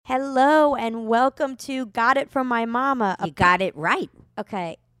Hello and welcome to Got It From My Mama. You got it right.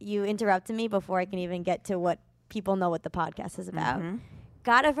 Okay, you interrupted me before I can even get to what people know what the podcast is about.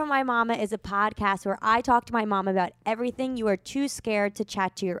 Got It From My Mama is a podcast where I talk to my mom about everything you are too scared to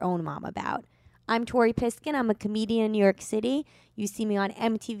chat to your own mom about. I'm Tori Piskin. I'm a comedian in New York City. You see me on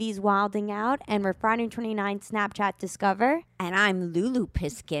MTV's Wilding Out and Refinery 29 Snapchat Discover. And I'm Lulu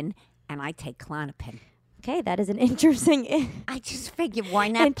Piskin, and I take Klonopin. Okay, that is an interesting... I just figured, why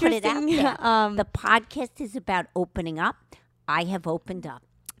not put it out there? The podcast is about opening up. I have opened up.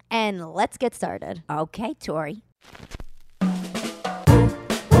 And let's get started. Okay, Tori. I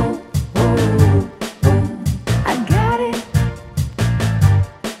got it.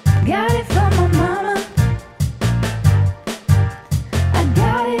 Got it from my mama. I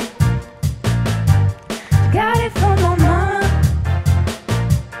got it. Got it from my mama.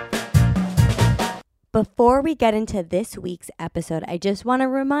 Before we get into this week's episode, I just want to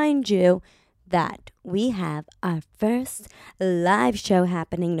remind you that we have our first live show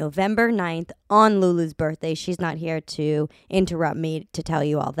happening November 9th on Lulu's birthday. She's not here to interrupt me to tell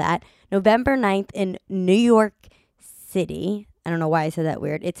you all that. November 9th in New York City. I don't know why I said that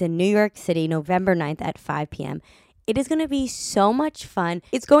weird. It's in New York City, November 9th at 5 p.m. It is going to be so much fun.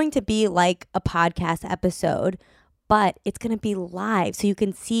 It's going to be like a podcast episode, but it's going to be live, so you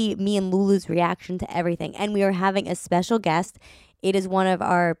can see me and Lulu's reaction to everything. And we are having a special guest. It is one of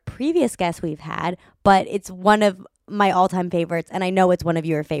our previous guests we've had, but it's one of my all-time favorites, and I know it's one of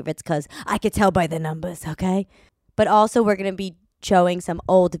your favorites because I could tell by the numbers, okay? But also, we're going to be showing some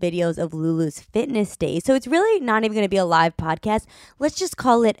old videos of Lulu's fitness days, so it's really not even going to be a live podcast. Let's just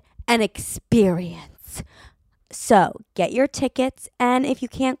call it an experience. So, get your tickets, and if you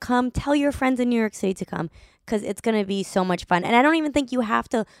can't come, tell your friends in New York City to come, because it's going to be so much fun. And I don't even think you have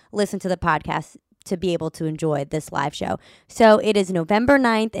to listen to the podcast to be able to enjoy this live show. So it is November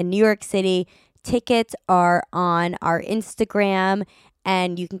 9th in New York City. Tickets are on our Instagram,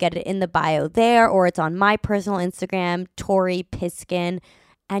 and you can get it in the bio there, or it's on my personal Instagram, Tori Piskin.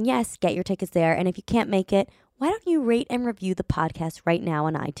 And yes, get your tickets there. And if you can't make it, why don't you rate and review the podcast right now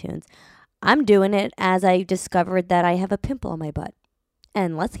on iTunes? I'm doing it as I discovered that I have a pimple on my butt.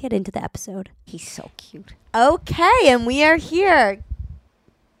 And let's get into the episode. He's so cute. Okay, and we are here.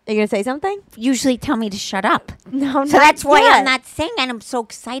 Are you going to say something? Usually tell me to shut up. No, so that's why I'm not saying, and I'm so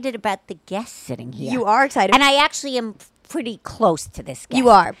excited about the guest sitting here. You are excited. And I actually am pretty close to this guest. You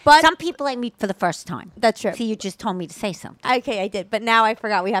are, but... Some people I meet for the first time. That's true. So you just told me to say something. Okay, I did, but now I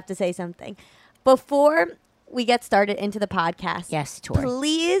forgot we have to say something. Before we get started into the podcast, yes, Tori,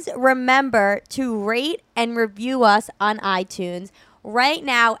 please remember to rate and review us on iTunes. Right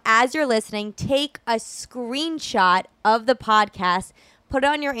now, as you're listening, take a screenshot of the podcast, put it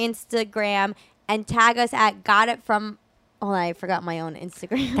on your Instagram, and tag us at Got It From... Oh, I forgot my own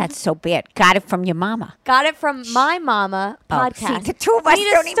Instagram. That's so bad. Got it from your mama. Got It From My Mama podcast. See, the two of us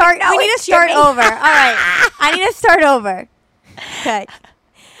don't even know We need to start over. All right. I need to start over. Okay.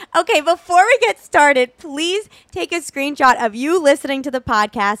 Okay, before we get started, please take a screenshot of you listening to the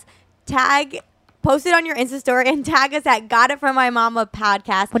podcast, post it on your Insta story, and tag us at Got It From My Mama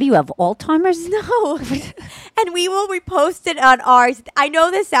podcast. What do you have, Alzheimer's? No. And we will repost it on ours. I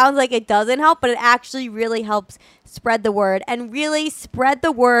know this sounds like it doesn't help, but it actually really helps spread the word. And really spread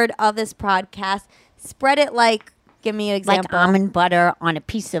the word of this podcast. Spread it like, give me an example. Like almond butter on a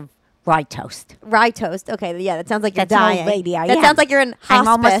piece of rye toast. Rye toast. Okay, yeah, that sounds like you're That's dying. an old lady I that am. sounds like you're in hospice. I'm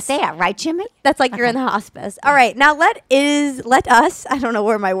almost there, right, Jimmy? That's like you're in the hospice. All right, now let us, I don't know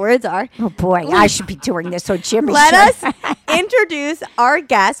where my words are. Oh, boy, I should be doing this, so Jimmy Let should. us introduce our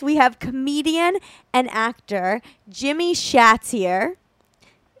guest. We have comedian and actor Jimmy Schatz here.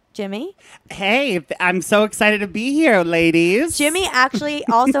 Jimmy? Hey, I'm so excited to be here, ladies. Jimmy actually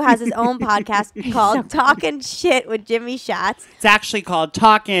also has his own podcast called Talkin' Shit with Jimmy Schatz. It's actually called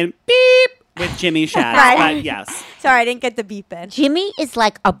Talkin' Beep with Jimmy Schatz. Right. But yes. Sorry, I didn't get the beep in. Jimmy is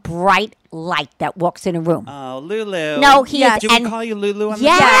like a bright light that walks in a room. Oh, Lulu. No, he is. Do we call you Lulu on the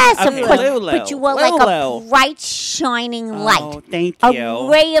Yes, show? of Okay, course. Lulu. But you are like a bright, shining light. Oh, thank a you.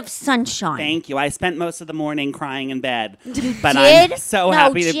 ray of sunshine. Thank you. I spent most of the morning crying in bed. But Did? I'm so No,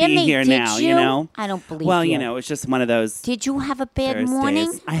 happy to Jimmy, be here did now, you know? I don't believe Well, you. you know, it's just one of those Did you have a bad Thursdays.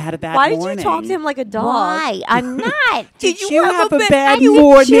 morning? I had a bad Why morning. did you talk to him like a dog? Why? I'm not. Did you have a bad you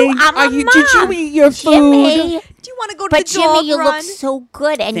morning? too. I'm a Did you mom. eat your food? Jimmy. Do you want to go to But the dog Jimmy, you run? look so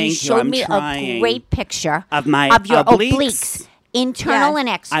good, and you Thank you. showed I'm me a trying. great picture Of my your obliques. obliques, internal Yes. and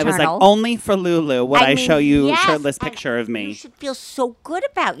I external. was like, only for Lulu would I mean, show you a yes, shirtless and picture of You me. should feel so good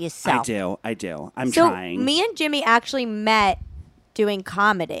about yourself. I do. I'm So trying. me and Jimmy actually met doing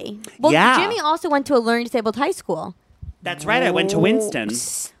comedy. Well, Yeah. Jimmy also went to a learning disabled high school. That's right. I went to Winston.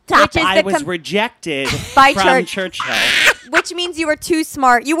 Which is I the was rejected by from Churchill. which means you were too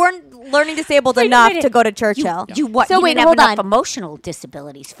smart. You weren't learning disabled enough to go to Churchill. You what? So you wait, didn't hold have on. enough emotional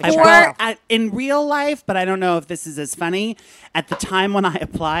disabilities for I Churchill. in real life, but I don't know if this is as funny. At the time when I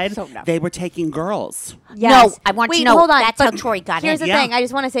applied, So no. they were taking girls. Yes. No, I want Wait, to know. hold on, That's but how Tori got Here's in. the Yeah. thing. I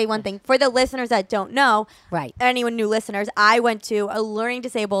just want to say one thing. For the listeners that don't know, Right. anyone new listeners, I went to a learning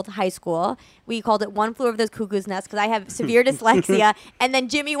disabled high school. We called it One Flew Over the Cuckoo's Nest because I have severe dyslexia. And then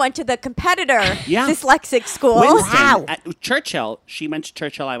Jimmy went to the competitor dyslexic school. Winston, Wow. at Churchill. She went to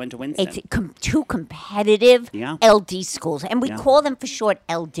Churchill. I went to Winston. It's two competitive Yeah. LD schools, and we Yeah. call them for short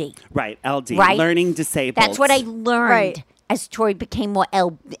LD. right, LD, Right? learning disabled. That's what I learned. Right. As Tori became more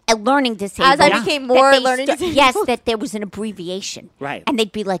learning disabled. As I Yeah. became that more they learning disabled. Yes, that there was an abbreviation. Right. And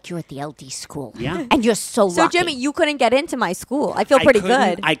they'd be like, you're at the LD school. Yeah. And you're so So, lucky. Jimmy, you couldn't get into my school. I feel pretty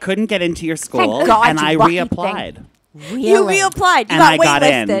good. I couldn't get into your school, Thank God, and you I lucky reapplied. Really? You reapplied. You And got I got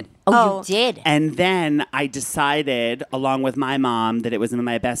in. waitlisted. Oh, you did? And then I decided, along with my mom, that it was in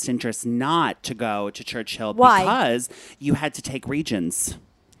my best interest not to go to Churchill Why? because you had to take Regents,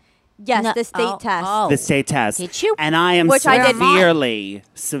 Yes, No- the state test. Oh. the state test. Did you? And I am Which I did not.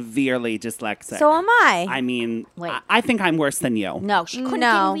 severely dyslexic. So am I. I mean, Wait. I think I'm worse than you. No, she couldn't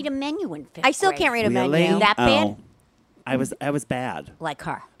No. even read a menu in fifth I still grade. can't read a Really? menu. That bad? Oh. I was bad, Like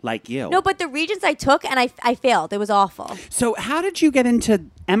her. like you. No, but the Regents I took and I failed. It was awful. So how did you get into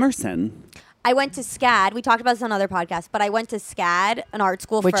Emerson? I went to SCAD. We talked about this on other podcasts, but I went to SCAD, an art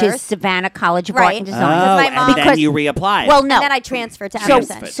school Which first. is Savannah College of Art Right. and Oh, Design. my and mom- then Because- you reapplied. Well, no. And then I transferred to So,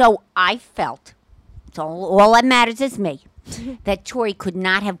 Emerson. so I felt, so all that matters is me, that Tori could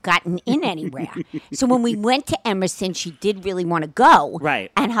not have gotten in anywhere. So when we went to Emerson, she did really want to go.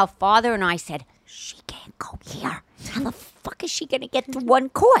 Right. And her father and I said, she can't go here. How the fuck is she going to get through one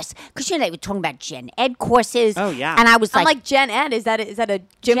course? Because, they were talking about gen ed courses. Oh, yeah. And I was I'm like, like Gen Ed. Is that a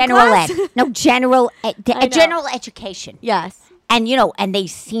gym general class? ed. No, general ed. I know. General education. Yes. And, and they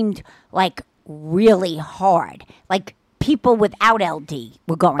seemed like really hard. Like people without LD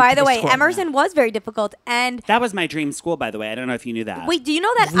were going By to the way, school. Emerson was very difficult. And that was my dream school, by the way. I don't know if you knew that. wait, do you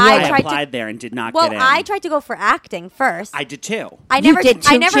know that I I tried applied to? there and did not Well, get in. I tried to go for acting first. I did too. I You never, did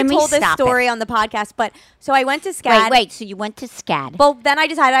I too, never Jimmy? told this Stop it. story on the podcast, but so I went to SCAD. Wait, so you went to SCAD. Well, then I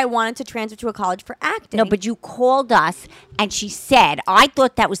decided I wanted to transfer to a college for acting. No, but you called us and she said, I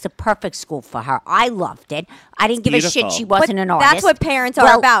thought that was the perfect school for her. I loved it. I didn't give a beautiful. shit she But wasn't an artist. that's what parents are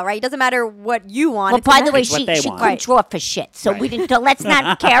Well, about, right? It doesn't matter what you want. Well, it's by the way, It's what she they couldn't want. draw for shit. So we Right. didn't. Let's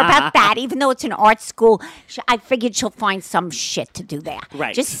not care about that. Even though it's an art school, I figured she'll find some shit to do there.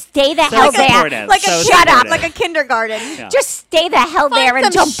 Right. Just stay the So hell there. supportive. like So a shut up. like a kindergarten. Yeah. Just stay the hell there Find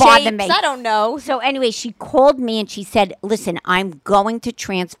and some don't bother shapes. me. I don't know. So anyway, she called me and she said, "Listen, I'm going to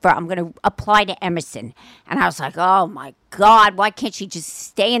transfer. I'm going to apply to Emerson." And I was like, "Oh my God, why can't she just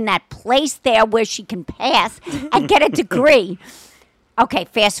stay in that place there where she can pass and get a degree?" Okay,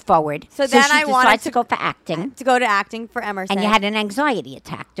 fast forward. So then she I wanted decides to- to go for acting, To go to acting for Emerson. and you had an anxiety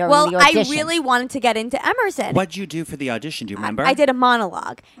attack during well, the I audition. really wanted to get into Emerson. What'd you do for the audition? Do you remember? I did a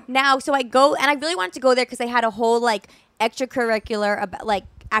monologue. Now, so I go, and I really wanted to go there because they had a whole like extracurricular about like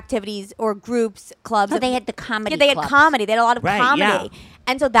activities or groups, clubs. Oh, they had the comedy Yeah, they had clubs. comedy. They had a lot of Right, comedy, yeah.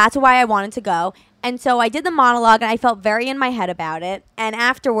 and so that's why I wanted to go. And so I did the monologue, and I felt very in my head about it. And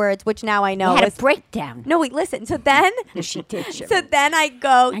afterwards, which now I know You had was a breakdown. no, wait, listen. So then, She did. Jimmy. so then I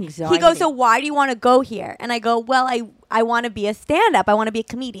go. He Anxiety. goes, so why do you want to go here? And I go, well, I want to be a stand-up. I want to be a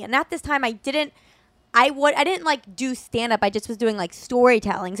comedian. And at this time, I didn't like do stand up. I just was doing like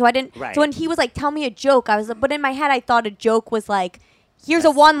storytelling. So I didn't. Right. So when he was like, "Tell me a joke," I was like, but in my head, I thought a joke was like, "Here's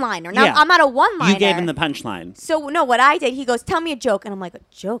a one liner." Now Yeah. I'm not a one liner. You gave him the punchline. So no, what I did, he goes, "Tell me a joke," and I'm like, "A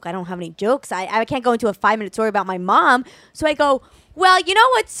joke? I don't have any jokes. I can't go into a 5-minute story about my mom." So I go, "Well, you know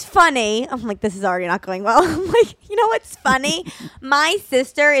what's funny?" I'm like, "This is already not going well." I'm like, "You know what's funny? My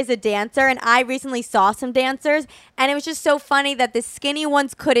sister is a dancer, and I recently saw some dancers, and it was just so funny that the skinny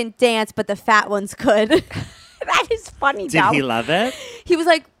ones couldn't dance, but the fat ones could." That is funny, Did though. he love it? He was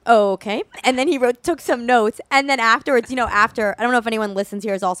like, "Oh, okay." And then he took some notes. And then afterwards, after, I don't know if anyone listens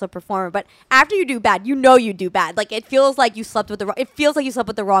here is also a performer, but after you do bad, you do bad. Like it feels like you slept with the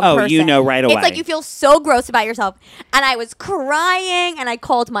wrong Oh, person. you know right away. It's like you feel so gross about yourself. And I was crying, and I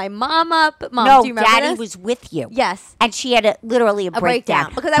called my mom up. Mom, No, do you remember Daddy this? was with you. Yes. And she had literally a A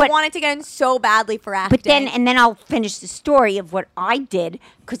breakdown. Because I But- wanted to get in so badly for acting. But then I'll finish the story of what I did,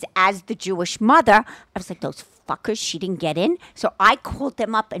 because as the Jewish mother, I was like, those fuckers, she didn't get in. So I called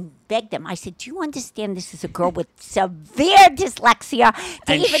them up and begged them. I said, "Do you understand this is a girl with severe dyslexia?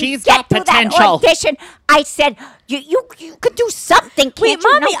 To And even she's get got through that potential." audition." I said, you could do something, can't Wait,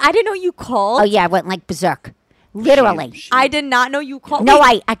 you? Mommy, No. I didn't know you called. Oh, yeah, I went like berserk. Literally. I did not know you called. No,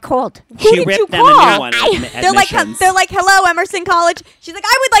 Wait, I called. who She did ripped you them call? a new one. They're like, hello, Emerson College. She's like,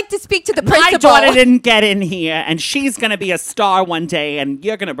 I would like to speak to the my principal. daughter didn't get in here, and she's going to be a star one day, and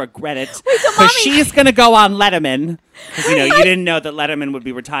you're going to regret it. so Because Mommy- she's going to go on Letterman. 'Cause, you didn't know that Letterman would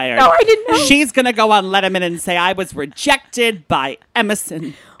be retired. No, I didn't know. She's going to go on Letterman and say, I was rejected by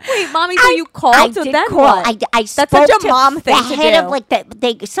Emerson. Wait, Mommy, so you called? I so did then call. what? I That's spoke such a to mom thing the to head do. of like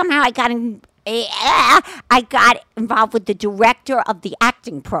they somehow I got involved with the director of the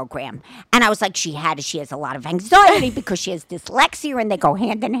acting program, and I was like, she has a lot of anxiety because she has dyslexia, and they go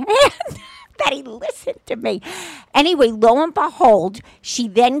hand in hand. That he listened to me. Anyway, lo and behold, she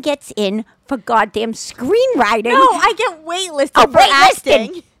then gets in for goddamn screenwriting. No, I get waitlisted Oh, for acting.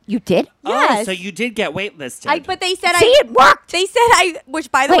 waitlisted. You did? Yes. Oh, so you did get waitlisted. But they said See, it worked. They said which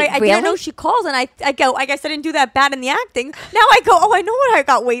by the Wait, way, I didn't know really? she calls, and I go, I guess I didn't do that bad in the acting. Now I go, oh, I know what I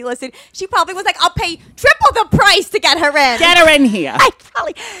got waitlisted. She probably was like, I'll pay triple the price to get her in. Get her in here.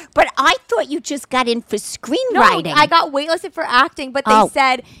 But I thought you just got in for No, screenwriting. I got waitlisted for acting, but they Oh.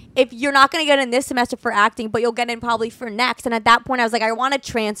 said if you're not going to get in this semester for acting, but you'll get in probably for next. And at that point, I was like, I want to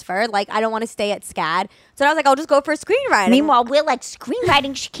transfer. Like, I don't want to stay at SCAD. So I was like, I'll just go for screenwriting. Meanwhile, we're like,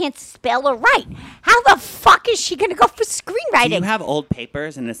 screenwriting, she can't spell or write. How the fuck is she going to go for Do screenwriting? you have old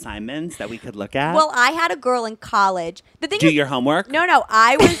papers and assignments that we could look at? well, I had a girl in college. The thing Do is, your homework? no,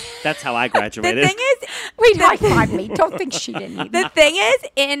 I was. That's how I The graduated. thing is, Wait, high five me. Don't think she didn't either. the thing is,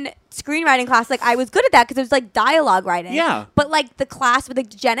 in screenwriting class, like I was good at that because it was like dialogue writing. Yeah. But like the class with the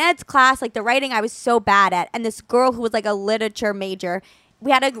gen ed's class, like the writing, I was so bad at. And this girl who was like a literature major,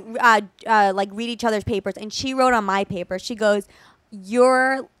 we had to like read each other's papers, and she wrote on my paper. She goes,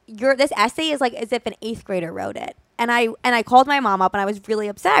 "Your this essay is like as if an 8th grader wrote it." And I called my mom up, and I was really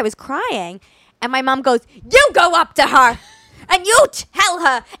upset. I was crying, and my mom goes, "You go up to her, and you tell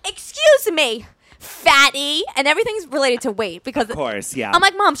her, excuse me, fatty," and everything's related to weight because Of course, yeah. I'm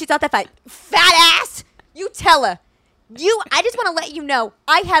like, Mom, she's not that fat. Fat ass. You tell her. I just want to let you know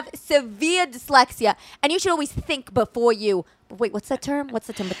I have severe dyslexia, and you should always think before you. Wait, what's that term? But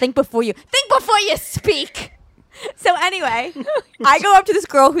think before you speak. So anyway, I go up to this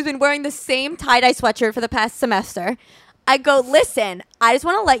girl who's been wearing the same tie-dye sweatshirt for the past semester. I go, listen, I just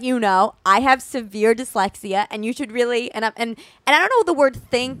want to let you know I have severe dyslexia, and you should really and I don't know the word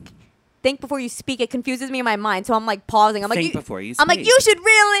think before you speak. It confuses me in my mind, so I'm like pausing. I'm like, Think before you I'm like, speak. you should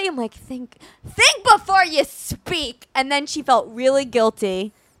really. I'm like, think before you speak. And then she felt really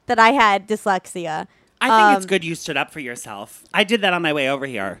guilty that I had dyslexia. I think it's good you stood up for yourself. I did that on my way over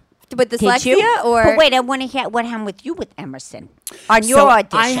here. With Did dyslexia, you? or But wait, I want to hear what happened with you with Emerson on your So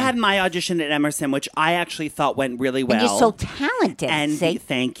audition. I had my audition at Emerson, which I actually thought went really well. And you're so talented. And see?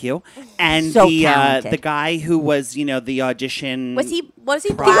 thank you. And So the talented. guy who was, the audition. was he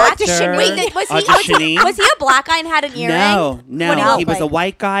Proctor, black? audition- Wait, was auditionee. was he a black guy and had an earring? No, What did he look was a like?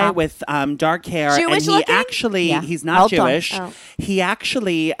 white guy with dark hair, Jewish and he looking? actually Yeah. he's not Hold on. Jewish. Oh. He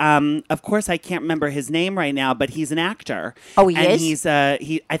actually, of course, I can't remember his name right now, but he's an actor. Oh, he and is? He's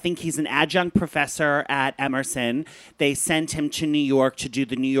I think he's an adjunct professor at Emerson. They sent him to New York to do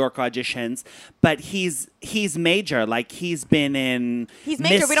the New York auditions, but he's major. Like he's been in He's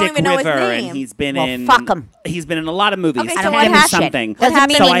major. Mystic We don't even know his River, name. and he's been Well, in fuck him. He's been in a lot of movies. Okay, I so don't what give a Him happened? something. Doesn't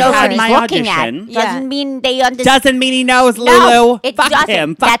mean So he I knows had what he's my looking audition. at. Yeah. Doesn't mean they understand. Doesn't mean he knows, Lulu. No, it Fuck doesn't.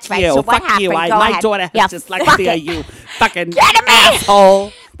 him. Fuck That's right. you. So what Fuck you. happened? Go My ahead. daughter has Yeah, fuck dyslexia. it. You fucking Get him in.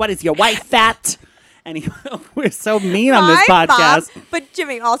 asshole. What is your white fat? Anyway, we're so mean on this My podcast. mom, but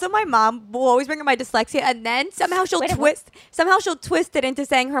Jimmy, also my mom will always bring up my dyslexia, and then somehow she'll Wait a twist it into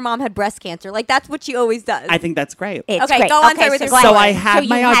saying her mom had breast cancer. Like that's what she always does. I think that's great. It's Okay, great. go on, sorry, with your go ahead. So I had So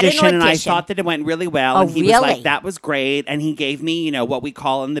my you had an audition, and I audition. thought that it went really well. Oh, and he was really? like, "That was great," and he gave me, what we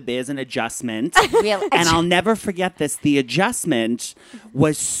call in the biz an adjustment. Really? And I'll never forget this. The adjustment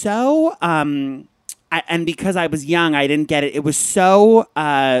was so, and because I was young, I didn't get it. It was so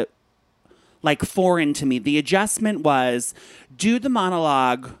like foreign to me. The adjustment was do the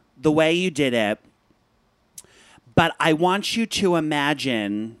monologue the way you did it, but I want you to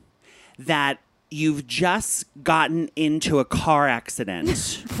imagine that you've just gotten into a car accident.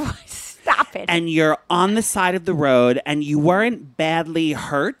 Stop it. And you're on the side of the road, and you weren't badly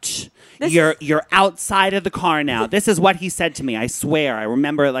hurt. You're outside of the car now. This is what he said to me. I swear, I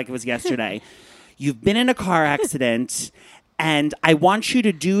remember it like it was yesterday. You've been in a car accident, and I want you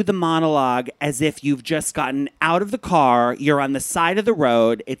to do the monologue as if you've just gotten out of the car. You're on the side of the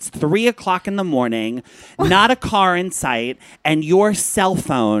road. It's 3:00 in the morning, not a car in sight, and your cell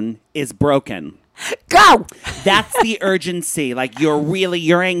phone is broken. Go. That's the urgency. Like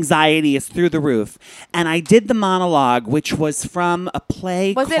your anxiety is through the roof. And I did the monologue, which was from a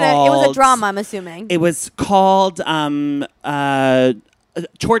play Was called... it was a drama, I'm assuming. It was called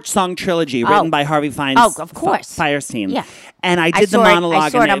Torch Song Trilogy, written by Harvey of course. Firestein. Yeah. And I did the saw it- I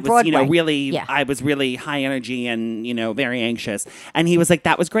monologue, saw it and on it was, Broadway. really, Yeah. I was really high energy and, very anxious. And he was like,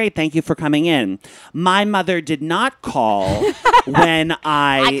 "That was great. Thank you for coming in." My mother did not call when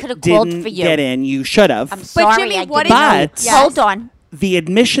I could've called didn't for you. get in. You should have. I'm sorry. Jimmy, I what didn't know. did you- Yes. Hold on. The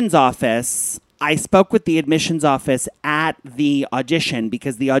admissions office, I spoke with the admissions office at the audition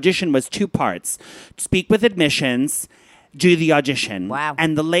because the audition was 2 parts. Speak with admissions, do the audition. Wow.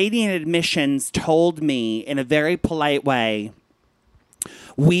 And the lady in admissions told me in a very polite way,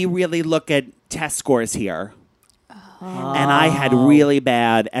 "We really look at test scores here." And I had really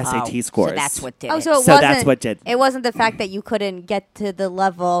bad SAT scores. So that's what did Oh, it. so it So wasn't. that's what did. It wasn't the fact that you couldn't get to the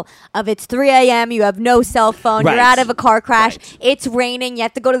level of it's 3 a.m. You have no cell phone. Right. You're out of a car crash. Right. It's raining. You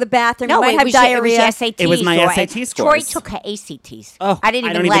have to go to the bathroom. No, you might it have was, diarrhea. it was your SATs. It was my or- SAT Troy scores. took her ACTs. Oh, I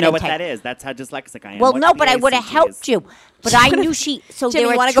didn't even even let know her what take that is. That's how dyslexic I am. Well, What's no, the but I would have ACTs? helped you. But I knew she. So Jimmy,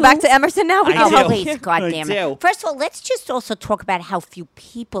 there you want to go back to Emerson now? We I can do. help Please, you. God I damn do. it. First of all, let's just also talk about how few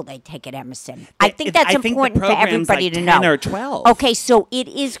people they take at Emerson. I think that's I think the important for program's everybody like to 10 know. or 12. Okay, so it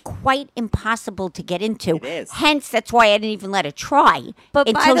is quite impossible to get into. It is. Hence, that's why I didn't even let her try. But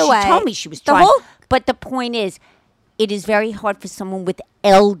by until the she way, told me she was the trying. whole- But the point is, it is very hard for someone with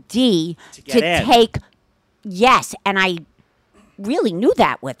LD to get in. take. Yes, and I really knew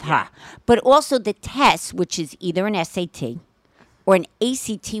that with her. But also the test, which is either an SAT or an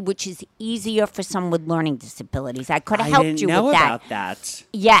ACT, which is easier for someone with learning disabilities. I could have I helped didn't you know with that. about that.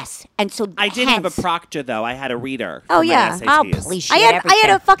 Yes, and so I did have a hence- proctor, though. I had a reader. Oh, for my yeah. Oh, SATs. please! she I had had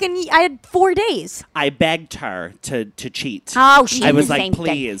everything. I had 4 days. I begged her to cheat. Oh, she I did was the like, same thing.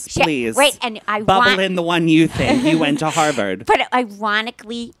 please, She- please. Right, and I bubble in the one you think. You went to Harvard. But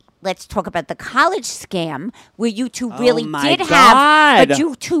ironically, let's talk about the college scam where you two really my did God. have, but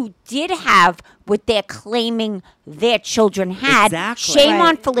you two did have what they're claiming their children had. Exactly. Shame Right.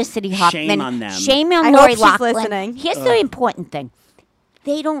 on Felicity Huffman. Shame on them. Shame on I hope Lori she's Loughlin. listening. Here's the important thing.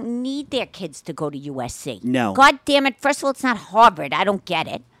 They don't need their kids to go to USC. No. God damn it. First of all, it's not Harvard. I don't get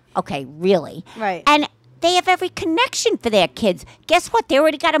it. Okay, really. Right. And they have every connection for their kids. Guess what? They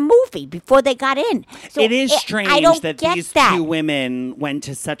already got a movie before they got in. So It is I strange don't that get these that. 2 women went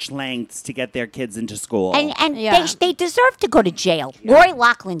to such lengths to get their kids into school. And Yeah. they deserve to go to jail. Lori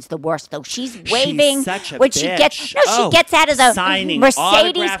Loughlin's the worst though. She's waving She's such a when bitch. she gets she Oh, gets out of the signing Mercedes.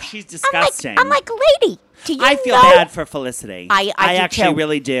 autographs. She's disgusting. I'm like, lady, do you I feel know? bad for Felicity. I do actually too.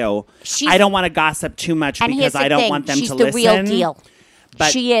 really do. She's- I don't want to gossip too much And here's because the I don't thing, want them she's to the listen. real deal.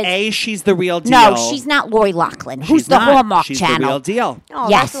 But She is. A, she's the real deal. No, she's not Lori Loughlin. Who's She's the not. Hallmark She's Channel? the real deal. Oh,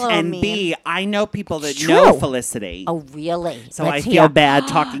 Yes. that's a little And mean. B, I know people that It's know true. Felicity. Oh, really? So Let's I hear. feel bad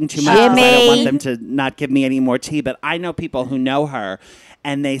talking too much because I don't Jimmy. want them to not give me any more tea. But I know people who know her,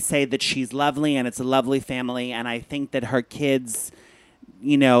 and they say that she's lovely and it's a lovely family. And I think that her kids,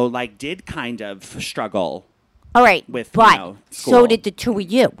 did kind of struggle. All right, with, but school. so did the two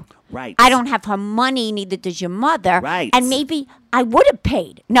of you. Right. I don't have her money, neither does your mother. Right. And maybe I would have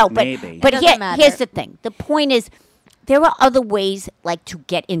paid. No, but Maybe. but It doesn't matter. here's the thing. The point is, there are other ways, like to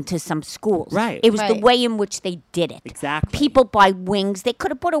get into some schools. Right. It was the Right. way in which they did it. Exactly. People buy wings. They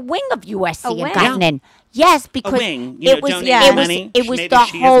could have bought a wing of USC A and wing? gotten Yeah. in. Yes, A because wing. it was donate it your was money. it was Maybe the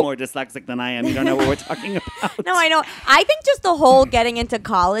she whole. is more dyslexic than I am. You don't know what we're talking about. No, I know. I think just the whole getting into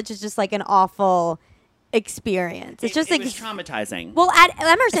college is just like an awful experience. It's just it like was traumatizing. well at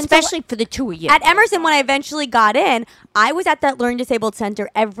Emerson, so Especially for the two of you. at Emerson when I eventually got in, I was at that learning disabled center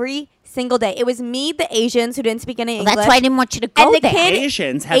every single day. It was me, the Asians who didn't speak any English. That's why I didn't want you to go And the there. kid-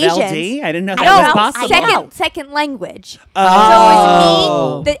 Asians have Asians. LD. I didn't know that no, was know. possible. second language. Oh. So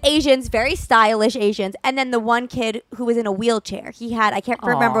it was me, the Asians, very stylish Asians, and then the one kid who was in a wheelchair. He had, I can't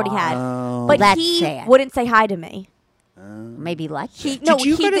remember what he had, but That's he sad. wouldn't say hi to me. Maybe like He, Did no,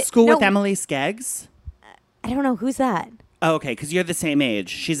 you he go to did- school no, with Emily Skeggs? I don't know who's that. Oh, okay, because you're the same age.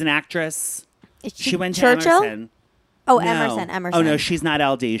 She's an actress. Is She went to Churchill? Emerson. Oh, No. Emerson. Oh no, she's not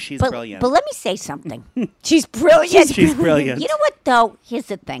LD. She's but, brilliant. But let me say something. She's brilliant. She's brilliant. You know what, though? Here's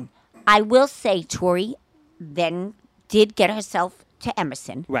the thing. I will say Tori then did get herself to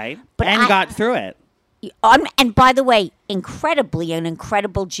Emerson. Right. But and I- got through it. And by the way, an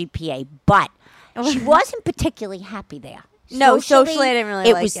incredible GPA, but she wasn't particularly happy there. No, socially, I didn't really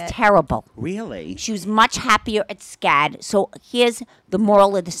it like was it. terrible. Really? She was much happier at SCAD. So here's the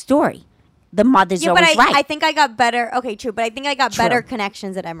moral of the story. The mother's Yeah, but always right. I think I got better. Okay, true, but I think I got True. better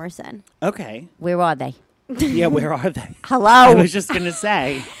connections at Emerson. Okay. Where are they? Yeah, where are they? Hello. I was just going to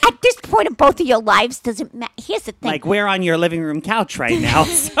say, At this point of both of your lives, doesn't matter. Here's the thing. like, we're on your living room couch right now,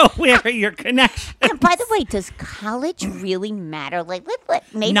 so where are your connections? And by the way, does college really matter? Like,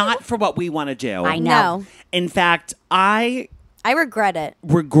 maybe Not for what we want to do. I know. No. In fact, I I regret it.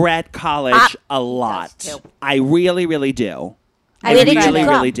 regret college a lot. does too. I really, really do. I Where did you really, go?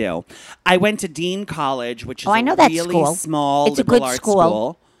 really do. I went to Dean College, which is Oh, I know a that really school. small It's a liberal good arts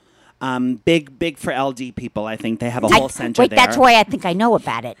school. Big for LD people. I think they have a whole center wait, there. that's why I think I know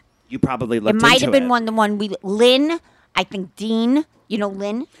about it. You probably looked It might into have been it. the one Lynn, I think Dean, you know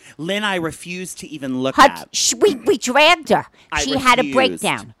Lynn? Lynn, I refused to even look Her, at. we dragged her. I She had a refused.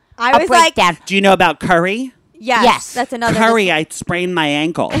 breakdown. I a was like- breakdown. Do you know about Curry? Yes. That's another. Curry, I sprained my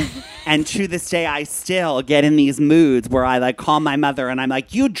ankle. And to this day, I still get in these moods where I like call my mother and I'm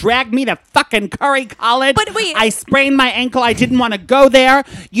like, you dragged me to fucking Curry College. But wait. I sprained my ankle. I didn't want to go there.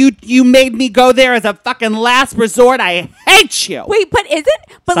 You made me go there as a fucking last resort. I hate you. Wait, but isn't?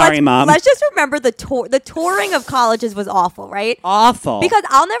 But Sorry, Mom. Let's just remember the tour. The touring of colleges was awful, right? Awful. Because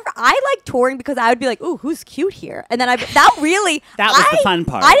I like touring because I would be like, ooh, who's cute here? And then that was the fun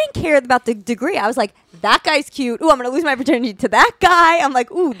part. I didn't care about the degree. I was like, that guy's cute. Ooh, I'm gonna lose my virginity to that guy. I'm like,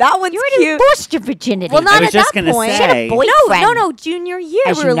 ooh, that one's You already cute. lost your virginity. Well, not was at just that gonna point. say- She had a boyfriend. No, junior year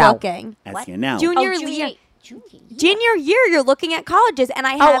As we you were know. looking. as you know. Junior year. Junior year, you're looking at colleges, and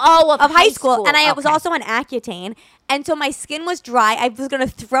I had of high high school, school. and I was Okay. also on Accutane, and so my skin was dry. I was gonna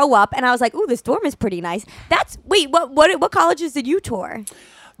throw up, and I was like, "Ooh, this dorm is pretty nice." What colleges did you tour?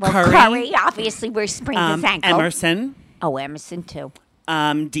 Well, Curry. Curry, obviously, where he sprained his ankle. Emerson, Oh, Emerson, too.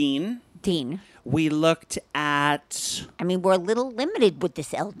 Dean. Dean. We looked at. I mean, we're a little limited with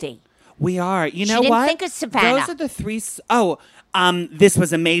this LD. We are. You know didn't what? think of Savannah. Those are the three. This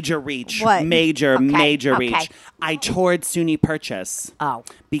was a major reach. What? Major Okay. reach. I toured SUNY Purchase. Oh.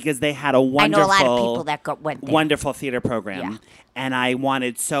 Because they had a I wonderful, know a lot of people that went there. wonderful theater program. Yeah. And I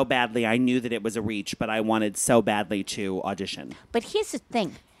wanted so badly. I knew that it was a reach, but I wanted so badly to audition. But here's the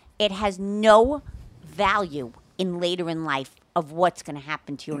thing. It has no value later in life of what's going to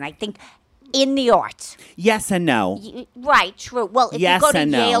happen to you. And I think in the arts. Yes and no. Right, true. Well, if Yes you go to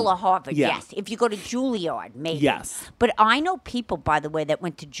and no. Yale or Harvard, Yeah. yes. If you go to Juilliard, maybe. Yes. But I know people, by the way, that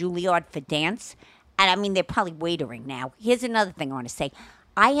went to Juilliard for dance. And I mean, they're probably waitering now. Here's another thing I want to say.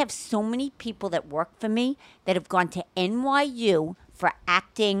 I have so many people that work for me that have gone to NYU for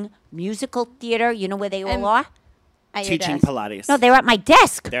acting, musical theater. You know where they all And- are? At your Teaching desk. Pilates. No, they're at my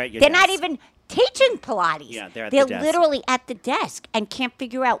desk. They're at your not desk. even teaching Pilates. Yeah, they're at the desk. literally at the desk and can't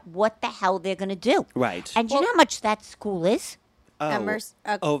figure out what the hell they're going to do. Right. And do you know how much that school is? Emerson-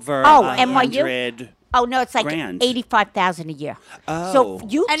 Over Oh, 100. Oh no, it's like Grand. $85,000 a year. Oh. So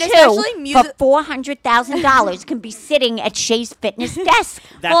you And two especially for $400,000 can be sitting at Shay's Fitness desk.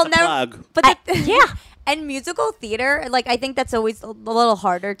 That's a plug. But yeah. And musical theater, like I think that's always a little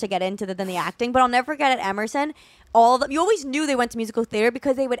harder to get into than the acting. But I'll never forget at Emerson, all of them. You always knew they went to musical theater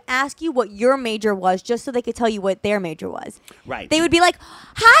because they would ask you what your major was, just so they could tell you what their major was. Right. They would be like,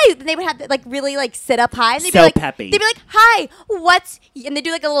 "Hi," and they would have to like really like sit up high. And they'd So be like, peppy. They'd be like, "Hi, what's?" And they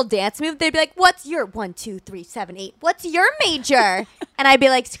do like a little dance move. They'd be like, "What's your 1, 2, 3, 7, 8? What's your major?" And I'd be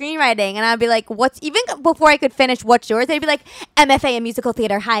like, "Screenwriting," and I'd be like, "What's?" Even before I could finish, "What's yours?" They'd be like, "MFA in musical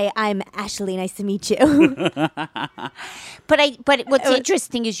theater. Hi, I'm Ashley. Nice to meet you." But what's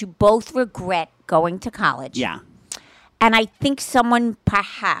interesting is you both regret going to college. Yeah. And I think someone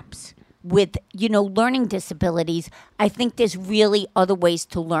perhaps with, learning disabilities, I think there's really other ways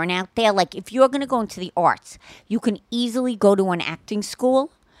to learn out there. Like if you're going to go into the arts, you can easily go to an acting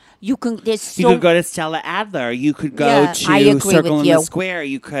school. You could go to Stella Adler. You could go Yeah, I to agree Circle with in the you. Square.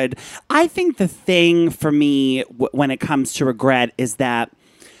 You could. I think the thing for me when it comes to regret is that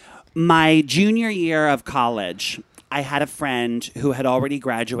my junior year of college, I had a friend who had already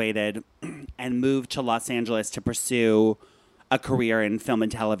graduated and moved to Los Angeles to pursue a career in film and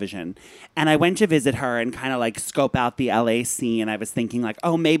television. And I went to visit her and kind of like scope out the LA scene. I was thinking like,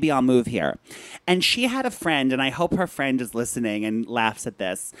 oh, maybe I'll move here. And she had a friend, and I hope her friend is listening and laughs at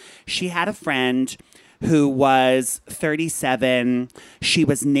this. She had a friend who was 37. She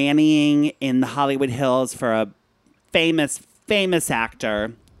was nannying in the Hollywood Hills for a famous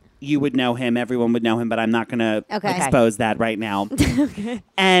actor. You would know him. Everyone would know him, but I'm not going to Okay. expose that right now.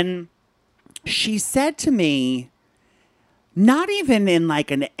 And she said to me, not even in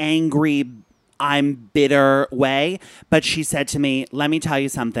like an angry, I'm bitter way, but she said to me, let me tell you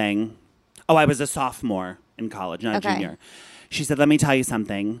something. Oh, I was a sophomore in college, not a Okay. junior. She said, let me tell you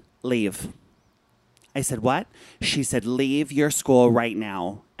something. Leave. I said, what? She said, leave your school right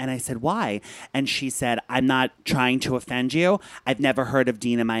now And I said, why? And she said, I'm not trying to offend you. I've never heard of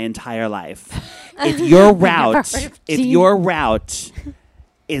Dean in my entire life. If your route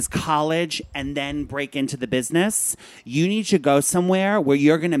is college and then break into the business, you need to go somewhere where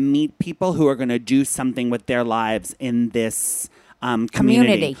you're going to meet people who are going to do something with their lives in this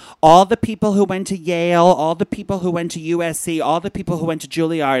community. All the people who went to Yale, all the people who went to USC, all the people who went to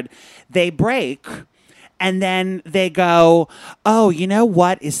Juilliard, they break. And then they go, oh, you know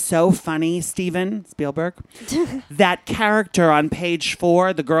what is so funny, Steven Spielberg? That character on page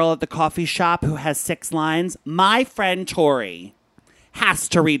 4, the girl at the coffee shop who has 6 lines, my friend Tori has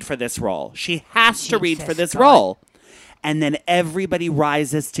to read for this role. She has to read for this role. And then everybody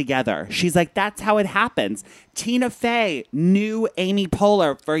rises together. She's like, that's how it happens. Tina Fey knew Amy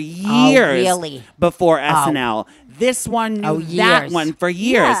Poehler for years before SNL. This one knew that one for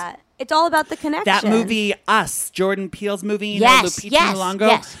years. Yeah. It's all about the connection. That movie, Us, Jordan Peele's movie, you know, Lupita Nyong'o.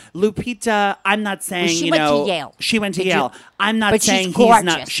 Yes. Lupita, I'm not saying, she you went know. to Yale. She went to Yale. I'm not but saying she's he's gorgeous.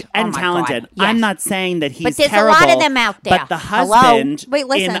 not, Oh and my talented. God. Yes. I'm not saying that he's But there's terrible. a lot of them out there. But the husband Wait,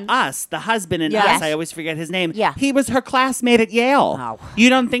 listen. in Us, the husband in Yes. Us, I always forget his name. Yeah. He was her classmate at Yale. Oh. You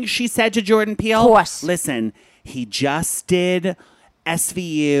don't think she said to Jordan Peele? Of course. Listen, he just did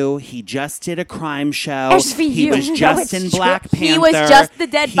SVU. He just did a crime show. SVU. He was No, just it's in true. Black Panther. He was just the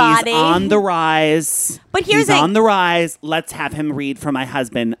dead body. He's on the rise. But here's He's the thing. on the rise. Let's have him read for my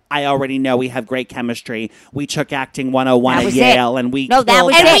husband. I already know we have great chemistry. We took acting 101 That at was Yale, and we No, that killed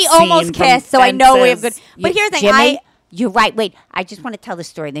was And it. we scene almost from kissed, so I know we have good. Fences. But here's the thing. Jimmy, you're right. Wait, I just want to tell the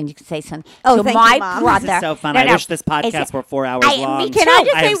story, then you can say something. Oh, so thank my you, Mom. brother. This is so fun. No, I no. wish this podcast were 4 hours long. Me Can too. I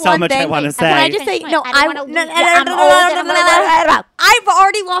just I say have so one much thing? I want to say. Can I just say no? I don't wanna lose you. I'm old and I've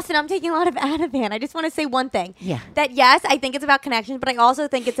already lost it. I'm taking a lot of Ativan. I just want to say one thing. Yeah. That yes, I think it's about connections, but I also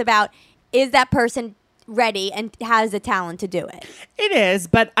think it's about is that person ready and has the talent to do it. It is,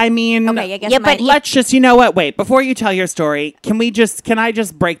 but I mean, Okay, I guess Yeah, my- but let's just, you know what? Wait, before you tell your story, can I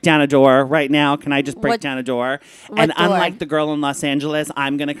just break down a door right now? Can I just break What- down a door? what And door? unlike the girl in Los Angeles,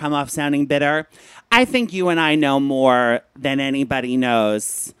 I'm going to come off sounding bitter. I think you and I know more than anybody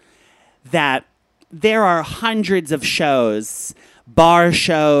knows that there are hundreds of shows, bar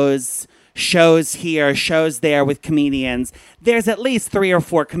shows, shows here, shows there with comedians. There's at least 3 or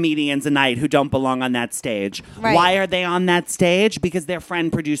 4 comedians a night who don't belong on that stage. Right. Why are they on that stage? Because their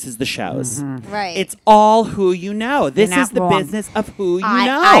friend produces the shows. Right. It's all who you know. This You're is not the wrong. business of who you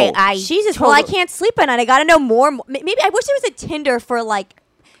know. Jesus, well, I can't sleep at night. I got to know more. Maybe I wish there was a Tinder for like.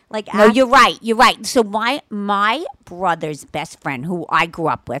 No, you're right. You're right. So my brother's best friend, who I grew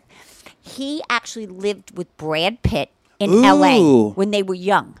up with, he actually lived with Brad Pitt in Ooh. L.A. when they were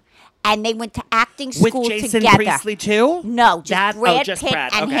young, and they went to acting With school Jason together. Priestley too? No, just Brad just Pitt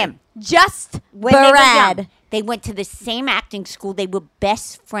Brad. and Okay. him. just When they were Brad. young, they went to the same acting school. They were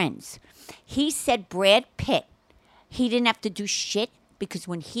best friends. He said Brad Pitt, he didn't have to do shit because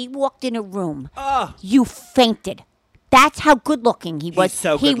when he walked in a room, you fainted. That's how good looking he was.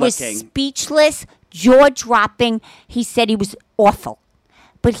 so he was good-looking. speechless, jaw dropping. He said he was awful.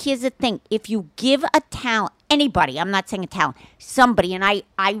 But here's the thing. If you give a talent, anybody, I'm not saying a talent, somebody, and I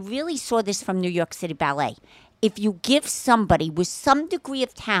really saw this from New York City Ballet. If you give somebody with some degree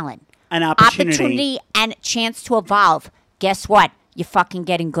of talent An opportunity. and a chance to evolve, guess what? You're fucking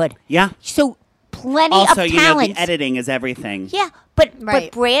getting good. Yeah. So plenty Also, of you know, talents. the editing is everything. Yeah, but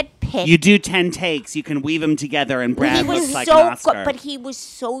Right. Brad Pitt. You do 10 takes. You can weave them together, and Brad he was looks like so an Oscar. good, but he was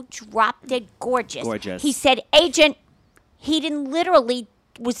so drop dead gorgeous. Gorgeous. He said, "Agent," he didn't literally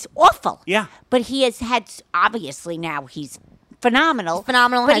was awful. Yeah. but he has had obviously now he's phenomenal.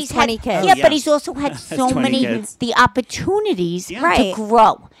 Phenomenal, But has he's 20 had, kids. Yeah, yeah. but he's also had Has so 20 many kids. the opportunities Yeah. to Right.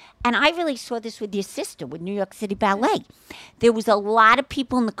 grow. And I really saw this with your sister with New York City Ballet. There was a lot of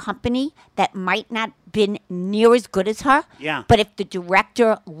people in the company that might not been near as good as her. Yeah. But if the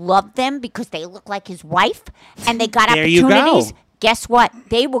director loved them because they look like his wife and they got There you go. opportunities, guess what?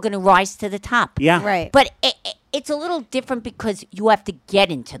 They were going to rise to the top. Yeah. Right. But it's a little different because you have to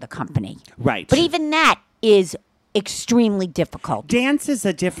get into the company. Right. But even that is extremely difficult. Dance is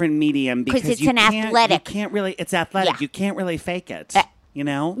a different medium because it's you an can't, athletic. You can't really. It's athletic. Yeah. You can't really fake it. You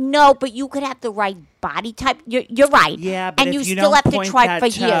know. No, but you could have the right body type. You're right. Yeah, but and if you you still don't have to point try that for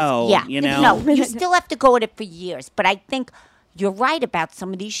toe, years. Yeah, you know? No, you still have to go at it for years. But I think you're right about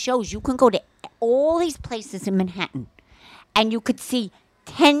some of these shows. You can go to all these places in Manhattan, and you could see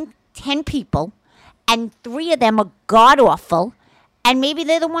 10 people, and 3 of them are god awful, and maybe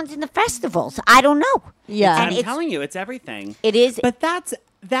they're the ones in the festivals. I don't know. Yeah. and I'm it's, telling you, it's everything. it is. But that's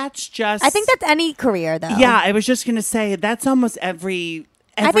just. I think that's any career though. Yeah, I was just gonna say that's almost every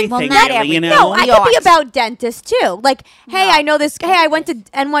everything, not really, every- you know? No, I could be Yours. about dentists too. Like, hey, I know this. Hey, I went to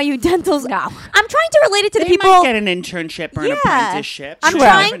NYU Dental's. No. I'm trying to relate it to the They people. might get an internship or an apprenticeship. I'm You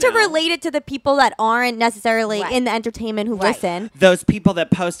trying never to know. relate it to the people that aren't necessarily Right. in the entertainment who Right. listen. Those people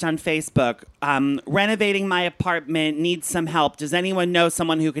that post on Facebook, renovating my apartment, needs some help. Does anyone know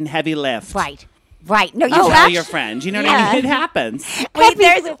someone who can heavy lift? Right. Right. No, you Tell actually- your friend. You know what Yeah. I mean? It happens. Wait,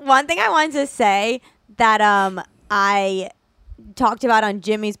 there's one thing I wanted to say that I talked about on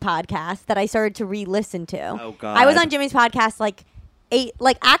Jimmy's podcast that I started to re-listen to. Oh, God. I was on Jimmy's podcast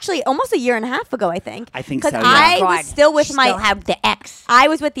actually almost a year and a half ago, I think. I think because so, yeah. I God, was still with you my. still have the X. I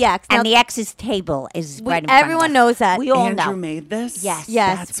was with the ex. Now, And the X's table is right in front of everyone us. knows that. We all Andrew know. made this? Yes.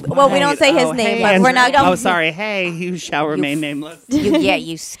 Yes. That's Well, we don't right. say his Oh, name, hey, but Andrew. we're not. Oh, sorry. Hey, you shall remain nameless. You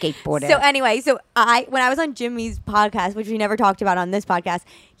skateboarder. So anyway, when I was on Jimmy's podcast, which we never talked about on this podcast,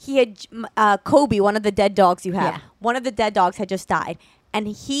 he had Kobe, one of the dead dogs you have. Yeah. One of the dead dogs had just died, and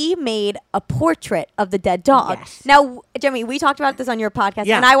he made a portrait of the dead dog. Yes. Now, Jimmy, we talked about this on your podcast,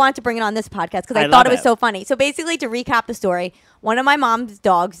 Yeah. and I wanted to bring it on this podcast because I I thought love it was it. so funny. So basically, to recap the story, one of my mom's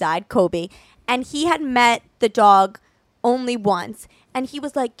dogs died, Kobe, and he had met the dog only once, and he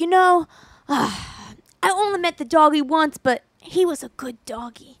was like, I only met the doggy once, but he was a good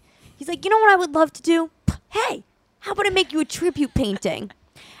doggy. He's like, you know what I would love to do? Hey, how about I make you a tribute painting?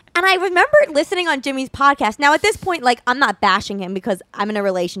 And I remember listening on Jimmy's podcast. Now, at this point, like, I'm not bashing him because I'm in a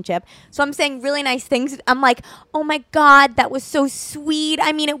relationship. So I'm saying really nice things. I'm like, oh my God, that was so sweet.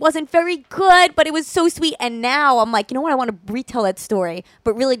 I mean, it wasn't very good, but it was so sweet. And now I'm like, you know what? I want to retell that story,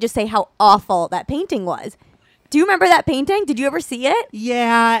 but really just say how awful that painting was. Do you remember that painting? Did you ever see it?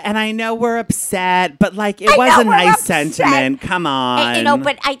 Yeah, and I know we're upset, but like it was a we're nice upset. sentiment. Come on.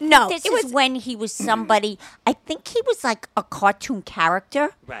 But I think No, this it is was- when he was somebody. I think he was like a cartoon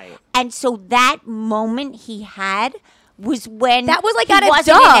character, Right. And so that moment he had was when That was like he out of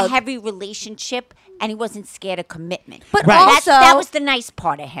wasn't in a Doug. heavy relationship and he wasn't scared of commitment. But Right. also, that was the nice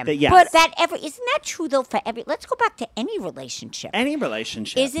part of him. Yes. But isn't that true though for every? Let's go back to any relationship. Any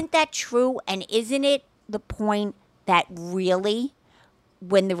relationship. Isn't that true? And isn't it the point that really,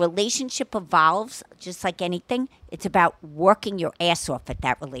 when the relationship evolves, just like anything, it's about working your ass off at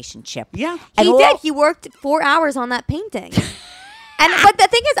that relationship. Yeah. And he all- did. He worked 4 hours on that painting. But the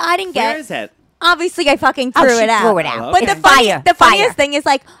thing is, I didn't get. Where is it? Obviously, I fucking Oh, threw she it out. threw it out. But It's the fire. funniest thing is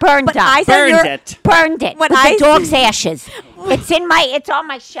like Burned but up. I said Burned you're- it. Burned it When with I- the dog's ashes. It's on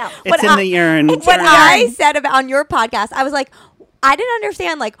my shelf. It's in the urn. When I said about on your podcast, I was like, I didn't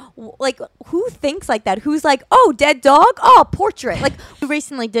understand like who thinks like that? Who's like, oh, dead dog? Oh, portrait. Like, you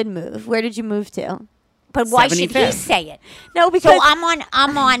recently did move. Where did you move to? But why should he 75th. say it? No, because So I'm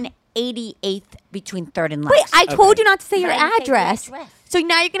on 88th between 3rd and Lex. wait, I told you not to say your But I didn't say your address. address. So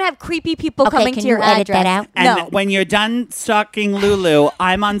now you're gonna have creepy people Okay, coming can to your you edit address. that out? And No. when you're done stalking Lulu,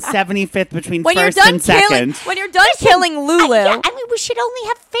 I'm on 75th between When you're first done and killing, second. when you're done killing Lulu, I mean, we should only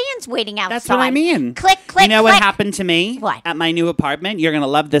have fans waiting outside. That's what I mean. Click, click, You know click. what happened to me? What? At my new apartment? You're going to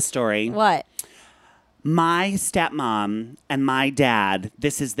love this story. what? My stepmom and my dad,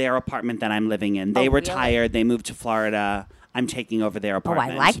 this is their apartment that I'm living in. They Oh, really? retired. They moved to Florida. I'm taking over their Oh,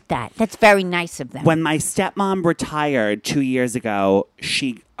 apartment. I like that. That's very nice of them. When my stepmom retired 2 years ago,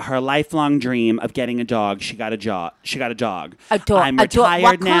 her lifelong dream of getting a dog, she got a dog. A dog. I'm A dog. retired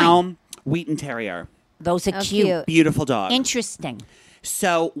What now. kind? Wheaton Terrier. Those are Oh, cute. cute. Beautiful dog. Interesting.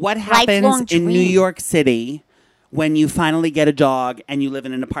 So what happens Lifelong in New dream. York City when you finally get a dog and you live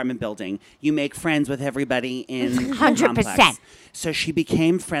in an apartment building? You make friends with everybody in the 100%. complex. So she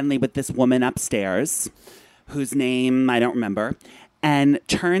became friendly with this woman upstairs, whose name I don't remember. And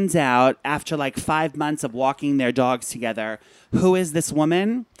turns out, after like 5 months of walking their dogs together, who is this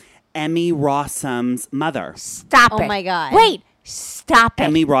woman? Emmy Rossum's mother. Stop Oh it. my God. Wait. Stop it.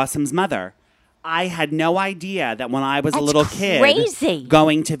 Emmy Rossum's mother. I had no idea that when I was a That's little kid crazy.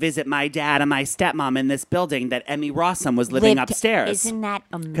 going to visit my dad and my stepmom in this building that Emmy Rossum was living Lived- upstairs. Isn't that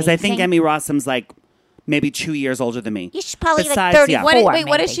amazing? Because I think Emmy Rossum's like maybe 2 years older than me. She's probably like Besides, 34. What, wait,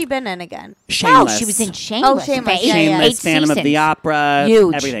 what has maybe. she been in again? Shameless. Oh, she was in Shameless. Shameless. for Yeah, yeah. Shameless, 8 Phantom of the seasons. Opera,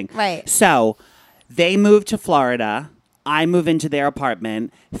 Huge. everything. Right. So they moved to Florida. I move into their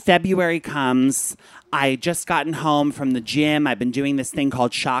apartment. February comes. I just gotten home from the gym. I've been doing this thing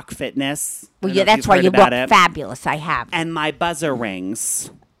called Shock Fitness. I Well, don't yeah, know if that's you've why heard you about look it. fabulous. I have. And my buzzer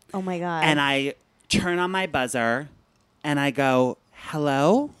rings. Oh my God. And I turn on my buzzer and I go,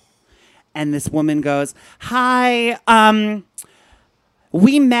 hello? And this woman goes, hi,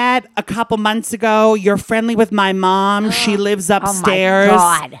 we met a couple months ago. You're friendly with my mom. She lives upstairs.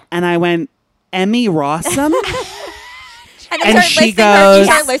 God. And I went, Emmy Rossum? And And you she start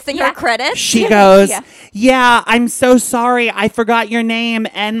goes- listing her credits. She goes, yeah, I'm so sorry. I forgot your name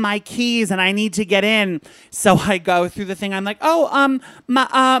and my keys, and I need to get in. So I go through the thing. I'm like, my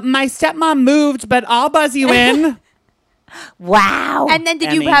stepmom moved, but I'll buzz you in. Wow. And then did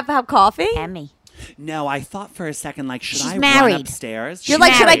Emmy. you have coffee? Emmy. No, I thought for a second, like, should She's I run married. upstairs? You're She's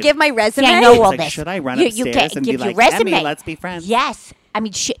like, should I married. give my resume? See, I know all like, this. should I run You upstairs can and give be your like, resume. Emmy, let's be friends? Yes. I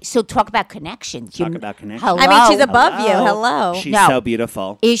mean, so talk about connections. Talk about connections. Hello. I mean, she's above you. Hello. She's No. so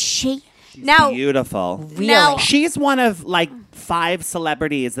beautiful. Is she? She's Now- beautiful. Really? Now- She's one of like 5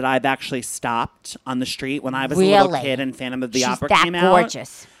 celebrities that I've actually stopped on the street when I was a little Really? kid and Phantom of the She's Opera that came out.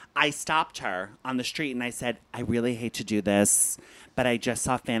 gorgeous. I stopped her on the street and I said, I really hate to do this, but I just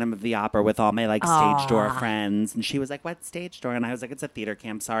saw Phantom of the Opera with all my like stage door friends. And she was like, what stage door? And I was like, it's a theater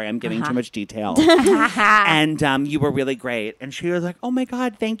camp. Sorry, I'm giving too much detail. And you were really great. And she was like, oh my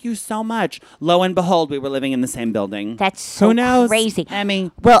God, thank you so much. Lo and behold, we were living in the same building. That's so Who knows? crazy.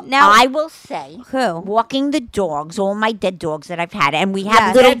 Emmy. Well, Now- I will say, Who? walking the dogs, all my dead dogs that I've had, and we have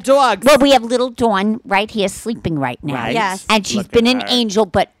Yes. little Dead dogs. Well, we have little Dawn right here sleeping right now. Right. Yes. And she's Look been at an her. angel.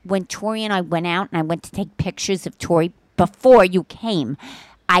 But when Tori and I went out, and I went to take pictures of Tori before you came,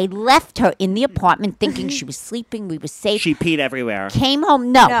 I left her in the apartment thinking she was sleeping. We were safe. She peed everywhere. Came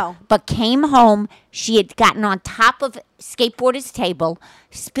home, but came home. She had gotten on top of skateboarder's table,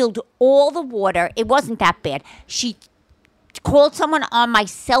 spilled all the water. It wasn't that bad. She called someone on my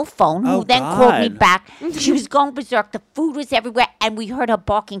cell phone, who Oh, then called me God. back. She was going berserk. The food was everywhere, and we heard her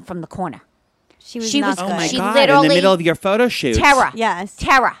barking from the corner. She was She not was- good. Oh my She God! In the literally- middle of your photo shoot. Terror. Yes.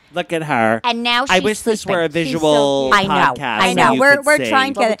 Terror. Look at her. And now I she's wish this were a sleeping. She's so visual cute. I know, podcast. I I know. know. you We're could we're see.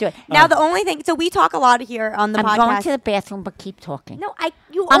 trying to Well, get we'll it. do it. Now the only thing, so we talk a lot here on the I'm podcast. going to the bathroom, but keep talking. No,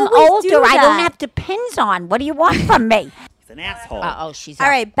 you I'm always older. do I don't that. have Depends on. What do you want from me? He's an asshole. Oh, she's All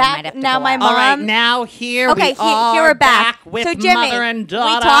up. right, I back- might have to now go my out. mom- All right, now here Okay, we are here we're back. with So Jimmy, mother and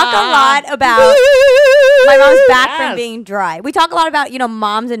daughter. we talk a lot about my mom's back Yes. from being dry. We talk a lot about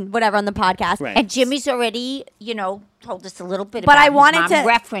moms and whatever on the podcast. Right. And Jimmy's already, told us a little bit But about I his wanted mom to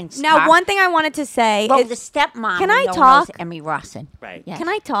reference. Now, one thing I wanted to say Well, is, the stepmom. Can we I know talk? knows Emmy Rossin. Right. Yes. can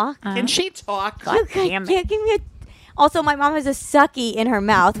I talk? Can she talk? God damn it. Can't give me a. Also, my mom has a sucky in her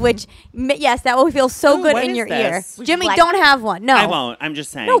mouth, which yes, that will feel so Ooh, good what in is your this? ear. Jimmy, Like- don't have one. No, I won't. I'm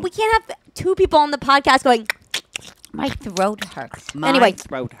just saying. No, we can't have 2 people on the podcast going. My throat hurts. My Anyway.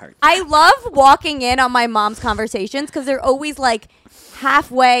 throat hurts. I love walking in on my mom's conversations because they're always like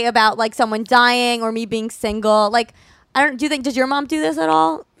halfway about like someone dying or me being single. Like, I don't. Do you think does your mom do this at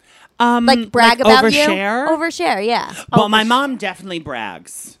all? Like brag about overshare? you? Overshare, yeah. Well, my mom definitely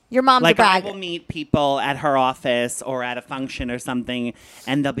brags. Your mom's Like a I brag. will meet people at her office or at a function or something,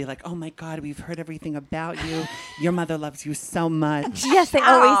 and they'll be like, "Oh my God, we've heard everything about you. Your mother loves you so much." Yes, they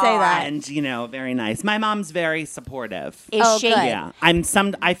always say that. And very nice. My mom's very supportive. Is Oh, she? good. Yeah,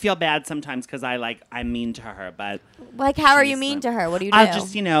 I feel bad sometimes because I'm mean to her, but Like, how are you she's mean like- to her? What do you do? I'll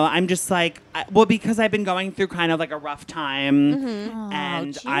just I'm just like because I've been going through kind of like a rough time, Mm-hmm.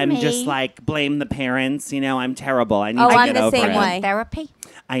 and Oh, I'm just Jimmy. like blame the parents. I'm terrible. I need Oh, to I'm get the over same it. way. Therapy.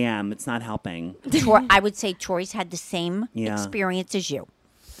 I am. It's not helping. I would say Tori's had the same Yeah. experience as you.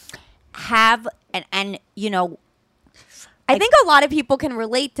 And I think a lot of people can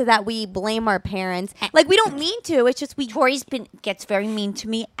relate to that. We blame our parents. Like, we don't mean to. It's just we. Tori's gets very mean to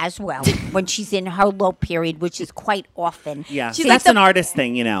me as well when she's in her low period, which is quite often. Yeah, She's that's like an artist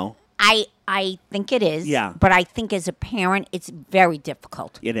thing, I think it is. Yeah. But I think as a parent, it's very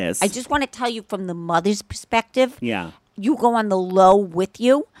difficult. It is. I just want to tell you from the mother's perspective. Yeah. You go on the low with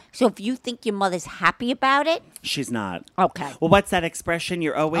you. So if you think your mother's happy about it, She's not. okay. Well, what's that expression?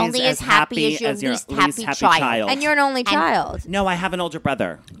 You're always Only as as happy as your your least least happy happy child. child. And you're an only child. No, I have an older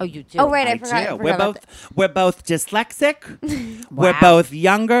brother. Oh, you do. Oh, right. I I forgot. I do. forgot We're about both dyslexic. We're Wow. both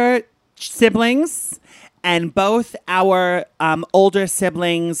younger siblings, and both our older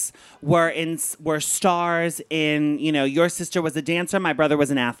siblings were stars in. Your sister was a dancer. My brother was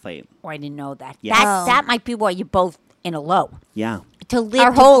an athlete. Oh, I didn't know that. Yes. That might be why you're both in a low. Yeah, To live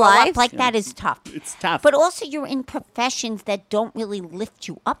Our to whole grow up lives? like that is tough. it's tough. But also, you're in professions that don't really lift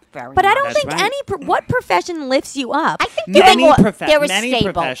you up very But I much. don't That's think right. what profession lifts you up? I think Many there are many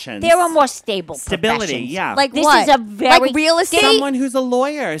stable. professions. There are more stable Stability, professions. yeah. Like This what? is a very like real estate. Someone who's a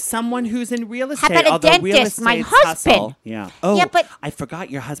lawyer, someone who's in real estate. about a although real dentist? My estate's husband. hustle. Yeah. Oh, Yeah, but- I forgot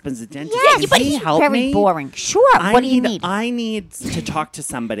your husband's a dentist. Yeah, Can but he he's help very me? boring. Sure. What do you need? I need to talk to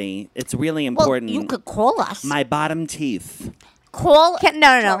somebody. It's really Well, important. you could call us. My bottom teeth. Call.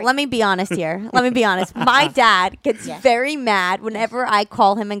 No. Let me be honest here. Let me be honest. My dad gets very mad whenever I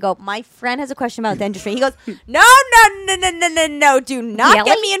call him and go, my friend has a question about dentistry. He goes, no. Do not get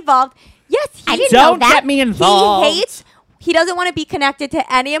Really? me involved. Yes, I he didn't Don't know that. get me involved. He hates he doesn't want to be connected to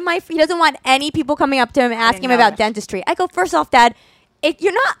any of he doesn't want any people coming up to him asking him about dentistry. I go, first off, Dad, if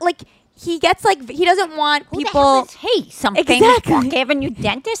you're not like, he gets like, he doesn't want Who the people. hell is he? Some famous Exactly. Park Avenue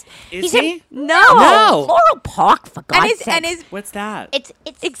dentist? Is He's in he? No. Floral Park, for God's sake. And his What's that? It's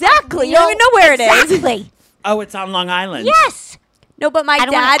Exactly. You don't even know where it is. Exactly. Oh, it's on Long Island. Yes. No, but my I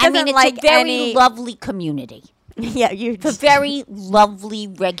don't dad wanna- doesn't it's like a very any. lovely community. Yeah, you. For very lovely,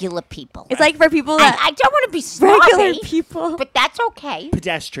 regular people. It's like for people And that I don't want to be regular snobby, people. but that's okay.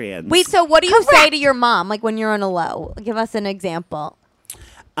 Pedestrians. Wait, so what do you say Correct. to your mom, like when you're on a low? Give us an example.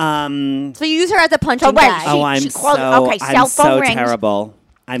 Um. So you use her as a punching wait, bag. Oh, I'm she called- so. okay, I'm cell phone so rings. terrible.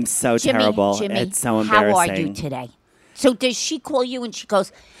 I'm so terrible. Jimmy, It's so embarrassing. how are you today? So does she call you and she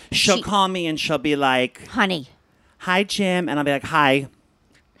goes, She'll call me and she'll be like, honey, "Hi, Jim," and I'll be like, "Hi,"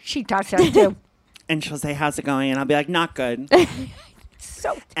 she does that too. and she'll say, "How's it going?" And I'll be like, "Not good."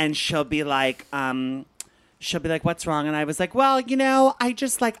 So And she'll be like, "What's wrong?" And I was like, "Well, you know, I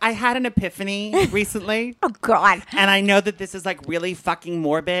had an epiphany recently." oh God. And I know that this is like really fucking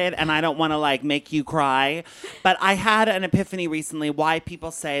morbid and I don't want to like make you cry, but I had an epiphany recently why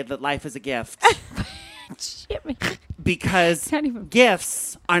people say that life is a gift. Jimmy. Because Not even-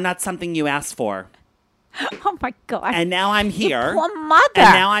 gifts are not something you ask for. Oh my God. And now I'm Your here. poor mother.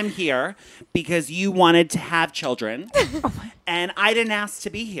 And now I'm here because you wanted to have children. And I didn't ask to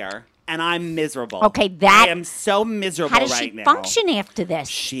be here. And I'm miserable. Okay, that- I am so miserable How does right she now. function after this?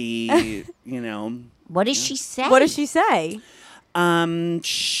 She, you know, What does she say? What does she say?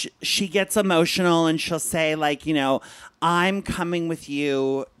 she gets emotional and she'll say like, you know, I'm coming with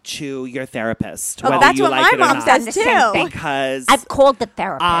you to your therapist. Oh, whether that's you what like my it or mom not. says The same too. thing. Because I've called the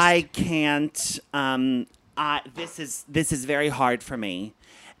therapist. I can't. This is very hard for me,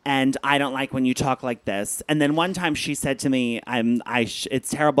 and I don't like when you talk like this. And then one time she said to me, it's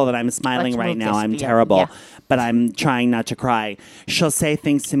terrible that I'm smiling Let's right move now. this I'm via- terrible, yeah. but I'm trying not to cry. She'll say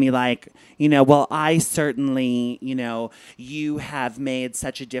things to me like, you know, well, I certainly, you know, you have made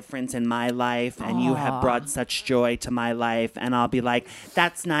such a difference in my life and you have brought such joy to my life. And I'll be like,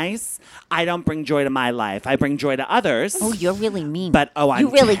 that's nice. I don't bring joy to my life. I bring joy to others. Oh, you're really mean. But, I'm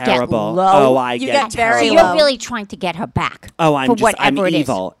you really terrible. Get low. Oh, I You get get very So terrible. you're low. really trying to get her back. Oh, I'm for whatever it is.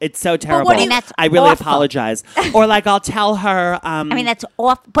 evil. It's so terrible. what do you- And that's I really awful. apologize. Or like I'll tell her. I mean, that's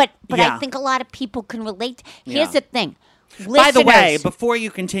off. But Yeah. I think a lot of people can relate. Here's Yeah. the thing. by the way, Listeners- before you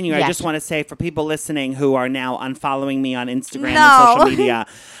continue, I Yes. just want to say for people listening who are now unfollowing me on Instagram No. and social media,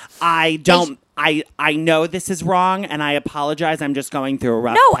 I don't. I know this is wrong, and I apologize. I'm just going through a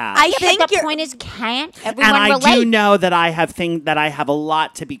rough No, patch. I Yeah, think but the you're- point is, can't and everyone I relate? do know that I have a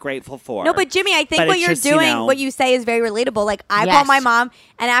lot to be grateful for. No, but Jimmy, I think But what it's you're just, you doing, know- what you say is very relatable. Like I call Yes. my mom,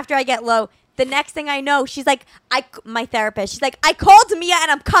 and after I get low, the next thing I know, she's like, my therapist, she's like, I called Mia and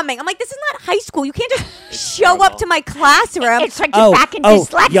I'm coming. I'm like, this is not high school. You can't just show up to my classroom. It's like you're back in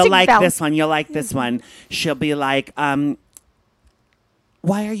dyslexic you'll like belt. this one. You'll like this one. She'll be like,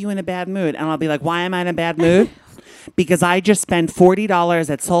 why are you in a bad mood? And I'll be like, why am I in a bad mood? Because I just spent $40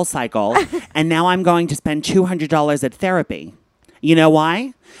 at SoulCycle, and now I'm going to spend $200 at therapy. You know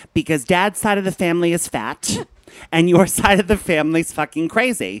why? Because dad's side of the family is fat, and your side of the family's fucking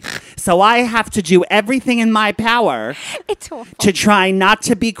crazy. So I have to do everything in my power It's awful. to try not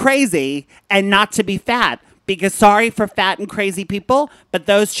to be crazy and not to be fat. Because sorry for fat and crazy people, but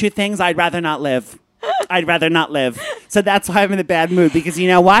those two things I'd rather not live. I'd rather not live. So that's why I'm in a bad mood. Because you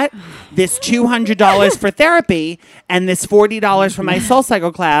know what? This $200 for therapy and this $40 for my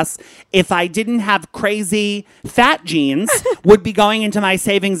SoulCycle class, if I didn't have crazy fat genes, would be going into my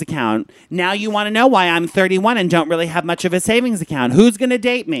savings account. Now you want to know why I'm 31 and don't really have much of a savings account. Who's going to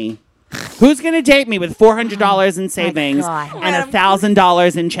date me? Who's going to date me with $400 in savings God. and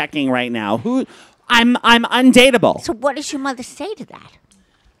 $1,000 in checking right now? I'm undateable. So what does your mother say to that?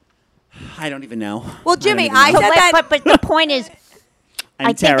 I don't even know. Well, I don't Jimmy, even I know. said that. But the point is, I'm I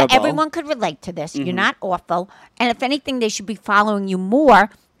think terrible. that everyone could relate to this. You're not awful. And if anything, they should be following you more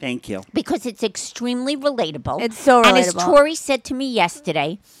Thank you. because it's extremely relatable. It's so And as relatable. Tori said to me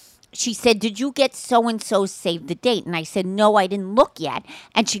yesterday, she said, did you get so-and-so save the date? And I said, no, I didn't look yet.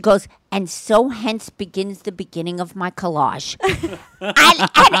 And she goes, and so hence begins the beginning of my collage.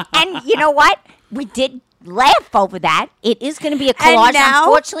 and you know what? We did laugh over that. It is going to be a collage. now-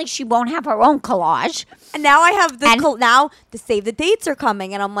 Unfortunately, she won't have her own collage. And now I have And- now the save the dates are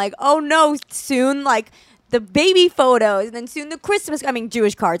coming, and I'm like, oh no, soon like the baby photos, and then soon the Christmas. I mean,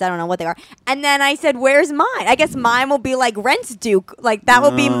 Jewish cards. I don't know what they are. And then I said, where's mine? I guess mine will be like Rent's Duke. Like that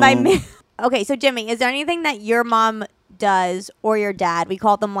will be my. Okay, so Jimmy, is there anything that your mom does or your dad? We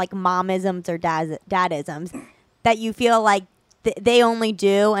call them like momisms or dadisms that you feel like they only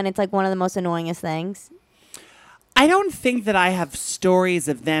do, and it's like one of the most annoyingest things. I don't think that I have stories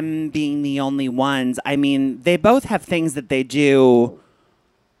of them being the only ones. I mean, they both have things that they do.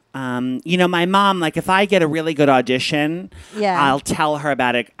 My mom, like, if I get a really good audition, Yeah. I'll tell her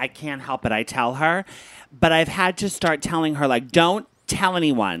about it. I can't help it. I tell her. But I've had to start telling her, like, don't tell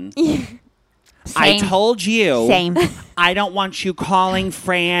anyone. I Same. told you. Same. I don't want you calling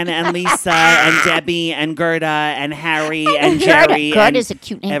Fran and Lisa and Debbie and Gerda and Harry and Jerry. Gerda's and a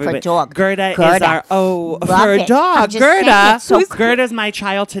cute name for a everybody. dog. Gerda is Gerda. our Love for a it. I'm dog. just saying, Gerda. it's so cute. Gerda's my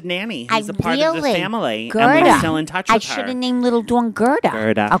childhood nanny. Who's a part of the family, Gerda. and we're still in touch I with her. should have named little dog Gerda.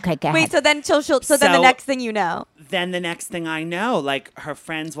 Gerda. Okay, go ahead. Wait, so then then the So- next thing you know. Then the next thing I know, like, her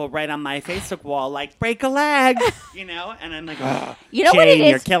friends will write on my Facebook wall, like, break a leg, and I'm like, oh, You know what it Jane, is?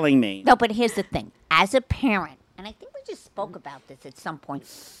 you're killing me. No, but here's the thing. As a parent, and I think we just spoke about this at some point,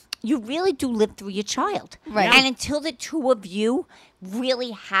 you really do live through your child. Right. And until the two of you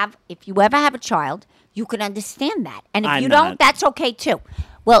really have, if you ever have a child, you can understand that. And if I'm you not. don't, that's okay too.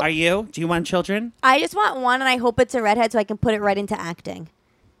 Well, Are you? Do you want children? I just want one, and I hope it's a redhead so I can put it right into acting.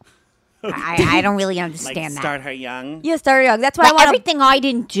 I don't really Like, understand that. start her young? Yeah, start young. That's why I But want everything I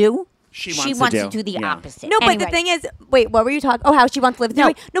didn't do, She she wants to wants to do the Yeah. opposite. No, but Anyway. the thing is, wait, what were you talking? Oh, how she wants to live through No.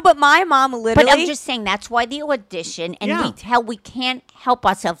 it. No, but my mom literally. But I'm just saying that's why the audition, and Yeah. we can't help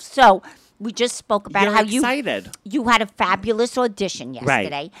ourselves. So we just spoke about You're how excited. you had a fabulous audition Right.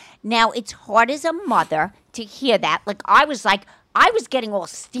 yesterday. Now it's hard as a mother to hear that. Like I was getting all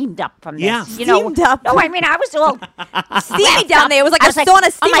steamed up from this. Yeah. Steamed up. No, I mean I was all steamy down there. It was like I a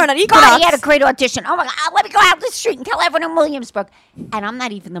sauna steamer oh on my an God, Equinox. he had a great audition. Oh my God, let me go out the street and tell everyone in Williamsburg. And I'm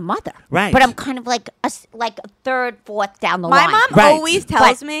not even the mother. Right. But I'm kind of like a third, fourth down the My line. mom Right. always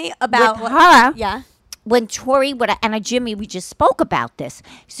tells But me about with her, Yeah. when Tori and Jimmy, we just spoke about this.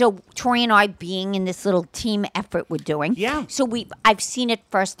 So Tori and I being in this little team effort we're doing. Yeah. So I've seen it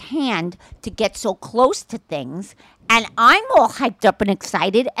firsthand to get so close to things, and I'm all hyped up and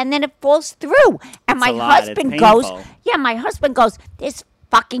excited, and then it falls through. And my a lot. It's husband goes, painful. my husband goes, this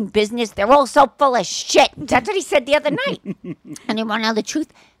fucking business, they're all so full of shit. That's what he said the other night. And you want to know the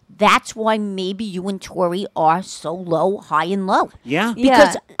truth? That's why maybe you and Tori are so low, high and low. Yeah.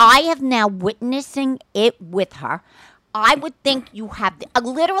 Because Yeah. I have now witnessing it with her. I would think you have,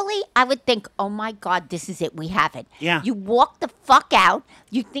 literally, I would think, oh my God, this is it. We have it. Yeah. You walk the fuck out.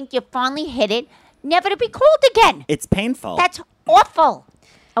 You think you finally hit it, never to be called again. It's painful. That's awful.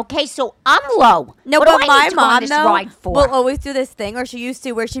 Okay, so I'm low. No, What do but I my need to go on mom this though ride for? will always do this thing, or she used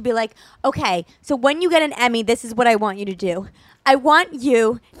to, where she'd be like, "Okay, so when you get an Emmy, this is what I want you to do. I want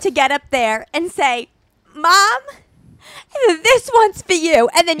you to get up there and say, 'Mom, this one's for you,'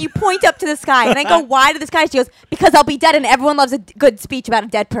 and then you point up to the sky." And I go, "Why to the sky?" She goes, "Because I'll be dead, and everyone loves a good speech about a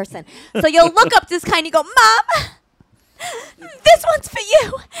dead person. So you'll look up to the sky and you go, 'Mom, this one's for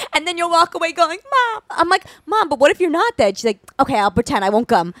you,' and then you'll walk away going, 'Mom.'" I'm like, "Mom, but what if you're not dead?" She's like, "Okay, I'll pretend. I won't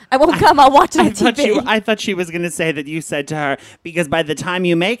come. I'll watch it on TV." I thought she was going to say that you said to her, because by the time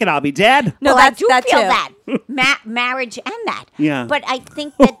you make it, I'll be dead. No, well, I that's do that feel too. that marriage and that. Yeah. But I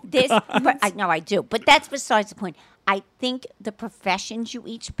think that this. But I do. But that's besides the point. I think the professions you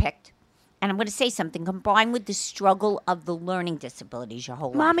each picked, and I'm going to say something, combined with the struggle of the learning disabilities your whole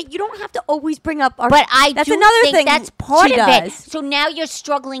life. Mommy, you don't have to always bring up our. But I that's do another think thing that's part she of does. it. So now you're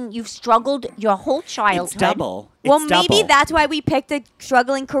struggling. You've struggled your whole childhood. It's double. Well, It's maybe double. that's why we picked a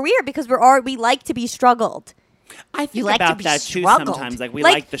struggling career, because we like to be struggled. I think You like to about be that too struggled. sometimes. Like, we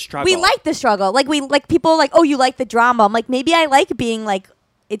like the struggle. We like the struggle. Like people are like, "Oh, you like the drama." I'm like, maybe I like being like,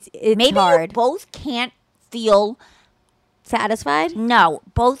 it's Maybe hard. you both can't feel. Satisfied? No,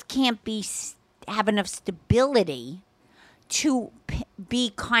 both can't have enough stability to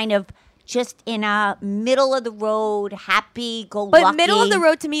be kind of just in a middle of the road, happy, go lucky. But middle of the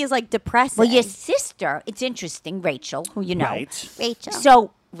road to me is like depressing. Well, your sister, it's interesting, Rachel, who you know. Right. Rachel.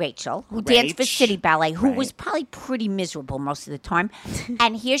 So Rachel, who danced for Rach. City Ballet, who was Right. probably pretty miserable most of the time.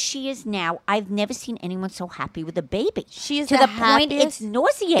 And here she is now. I've never seen anyone so happy with a baby. She is to the the point it's happiest-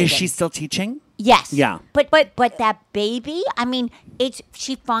 nauseating. Is she still teaching? Yes. Yeah. But that baby, I mean,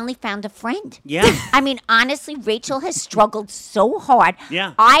 she finally found a friend. Yeah. I mean, honestly, Rachel has struggled so hard.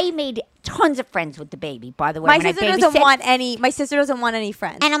 Yeah. I made tons of friends with the baby, by the way. my when I sister doesn't babysit. want any. My sister doesn't want any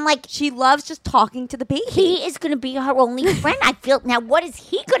friends. And I'm like, she loves just talking to the baby. he is going to be her only friend. I feel now. What is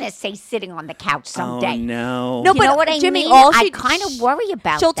he going to say sitting on the couch someday? Oh, no. No, You but know what I Jimmy, mean? all I she kind of worry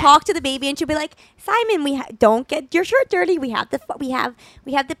about She'll that. talk to the baby and she'll be like, "Simon, don't get your shirt dirty. We have the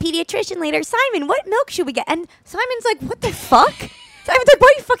pediatrician later. Simon, what milk should we get?" And Simon's like, "What the fuck?" Simon's like, why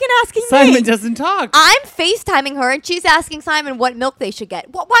are you fucking asking Simon me? doesn't talk. I'm FaceTiming her and she's asking Simon what milk they should get.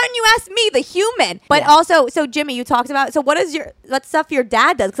 Why don't you ask me, the human? But also, so Jimmy, you talked about, so what stuff your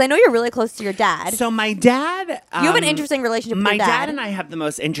dad does? Because I know you're really close to your dad. So my dad, you have an interesting relationship with my your dad. and I have the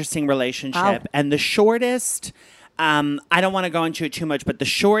most interesting relationship, and the shortest. I don't want to go into it too much, but the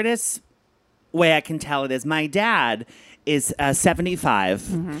shortest way I can tell it is my dad is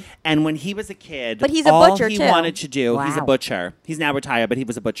 75, and when he was a kid, But he's a all butcher, he too. wanted to do, he's a Wow. butcher. He's now retired, but he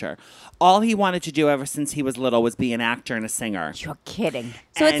was a butcher. All he wanted to do ever since he was little was be an actor and a singer. You're kidding.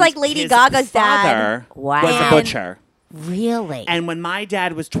 So it's And like Lady his Gaga's dad. father Wow. was a And- butcher. Really? And when my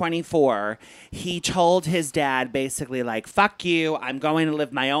dad was 24, he told his dad basically like, fuck you, I'm going to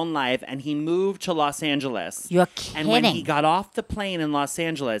live my own life. And he moved to Los Angeles. You're And when he kidding. got off the plane in Los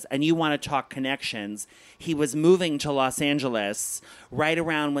Angeles, and you want to talk connections, he was moving to Los Angeles right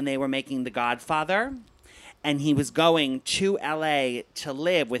around when they were making The Godfather. And he was going to LA to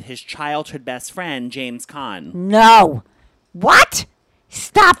live with his childhood best friend, James Caan. No. What?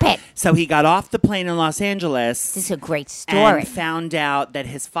 Stop it. So he got off the plane in Los Angeles. This is a great story. And found out that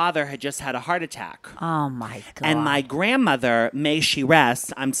his father had just had a heart attack. Oh, my God. And my grandmother, may she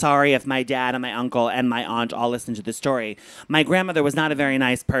rest, I'm sorry if my dad and my uncle and my aunt all listen to the story. My grandmother was not a very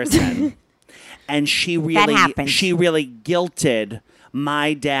nice person. And she really happens. guilted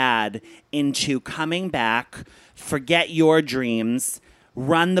my dad into coming back, forget your dreams,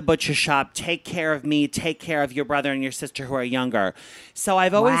 run the butcher shop, take care of me, take care of your brother and your sister who are younger. So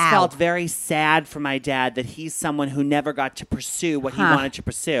I've always Wow. felt very sad for my dad that he's someone who never got to pursue what he wanted to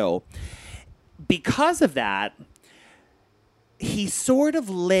pursue. Because of that, he sort of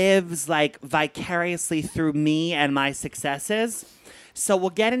lives like vicariously through me and my successes. So we'll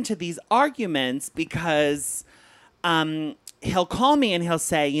get into these arguments because he'll call me and he'll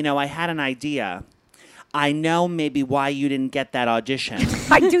say, you know, I had an idea. I know maybe why you didn't get that audition.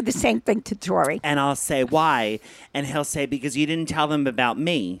 I do the same thing to Tori. And I'll say, why? And he'll say, because you didn't tell them about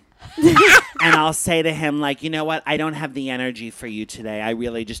me. And I'll say to him, like, you know what? I don't have the energy for you today. I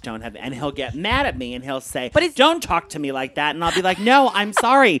really just don't have. And he'll get mad at me and he'll say, don't talk to me like that. And I'll be like, no, I'm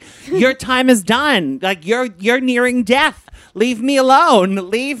sorry. Your time is done. Like, you're nearing death. Leave me alone.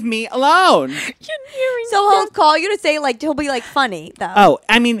 Leave me alone. So he'll call you to say, like, he'll be like funny though. Oh,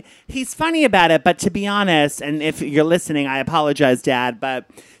 I mean, he's funny about it, but to be honest, and if you're listening, I apologize, Dad, but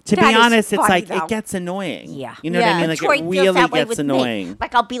to That be is honest, it's funny, like though. it gets annoying. Yeah. You know what I mean? Like Tori it feels really that way gets with annoying. Me.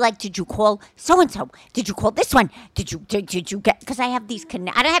 Like I'll be like, did you call so and so? Did you call this one? Did you get? Because I have these I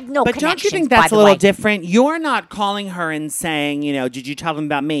don't have no But connections. don't you think by that's the a little way. different? You're not calling her and saying, you know, did you tell them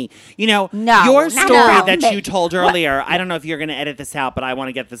about me? You know, No, your not story about that me. you told earlier, I don't know if you're going to edit this out, but I want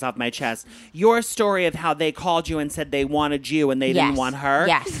to get this off my chest. Your story of how they called you and said they wanted you and they didn't Yes. want her.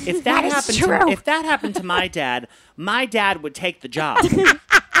 Yes. If That that, is happened true. if that happened to my dad would take the job.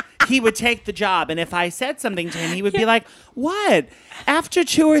 He would take the job. And if I said something to him, he would be like, what? After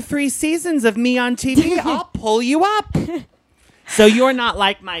 2 or 3 seasons of me on TV, I'll pull you up. So you're not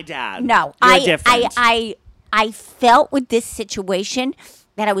like my dad. No, You're different. I felt with this situation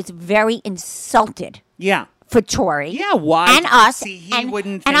that I was very insulted Yeah. for Tori. Yeah, why? And us. See, he and,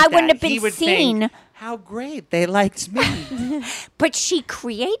 wouldn't and think I wouldn't that. have been He would seen. think, how great. They liked me. But she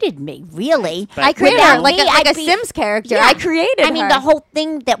created me, really. But- I created Without her like me, a I'd be- Sims character. Yeah. I created I mean, her. the whole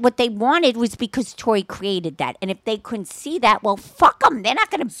thing that what they wanted was because Tori created that. And if they couldn't see that, well, fuck them. They're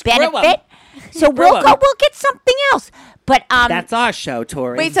not going to 'em. benefit. So Screw 'em. we'll get something else. But That's our show,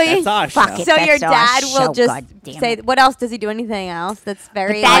 Tori. Wait, so That's our fuck show. it. So your That's our dad show, will just goddamn say, it. what else does he do? Anything else that's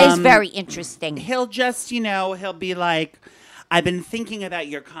very that is Um, very interesting. He'll just, you know, he'll be like, I've been thinking about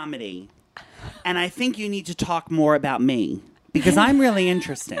your comedy, and I think you need to talk more about me because I'm really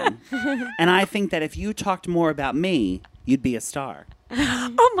interesting. And I think that if you talked more about me, you'd be a star.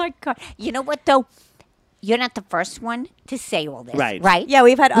 Oh, my God. You know what, though? You're not the first one to say all this. Right. Right? Yeah,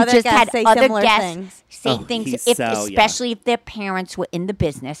 we've had We other just guests had say other similar guests things. say Oh, things, he's if, so, yeah. especially if their parents were in the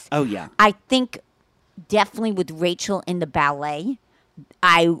business. Oh, yeah. I think definitely with Rachel in the ballet,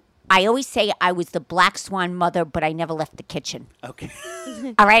 I always say I was the black swan mother, but I never left the kitchen. Okay.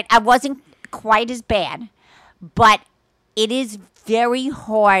 All right? I wasn't quite as bad, but it is very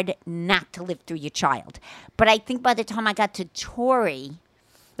hard not to live through your child. But I think by the time I got to Tori...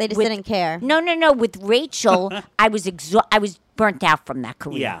 They just with- didn't care. No. With Rachel, I was burnt out from that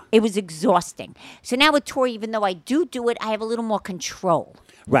career. Yeah. It was exhausting. So now with Tori, even though I do it, I have a little more control.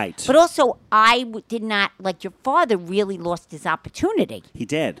 Right. But also, did not, like your father really lost his opportunity. He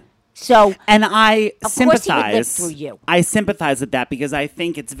did. So And I Of course he would live sympathize. through you. I sympathize with that because I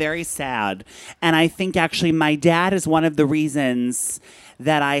think it's very sad. And I think actually my dad is one of the reasons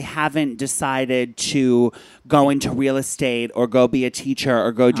that I haven't decided to go into real estate or go be a teacher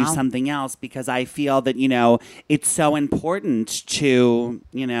or go do something else, because I feel that, it's so important to,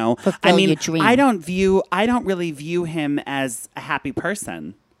 I Fulfill mean, your dream. I don't really view him as a happy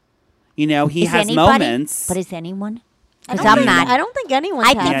person. He is has anybody, moments. But is anyone? I Because don't I'm think- not. I don't think anyone's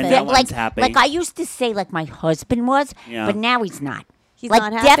I think happy. no that, one's like, happy. like I used to say, like my husband was, Yeah. but now he's not. He's like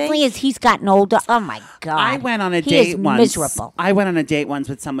not happy? definitely as he's gotten older. Oh my god! I went on a he date is once. Miserable. I went on a date once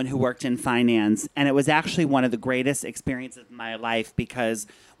with someone who worked in finance, and it was actually one of the greatest experiences of my life because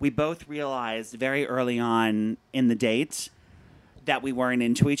we both realized very early on in the date that we weren't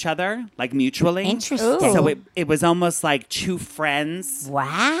into each other, like mutually. Interesting. So it was almost like two friends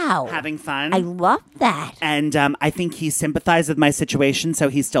Wow. having fun. I love that. And I think he sympathized with my situation, so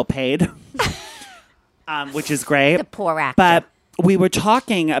he still paid, which is great. The poor actor. But we were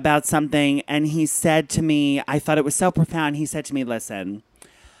talking about something, and he said to me, I thought it was so profound. He said to me, listen,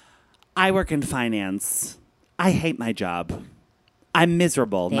 I work in finance. I hate my job. I'm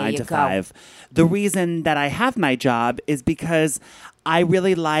miserable There 9 you to go. 5. The reason that I have my job is because I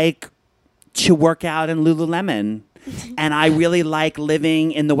really like to work out in Lululemon. And I really like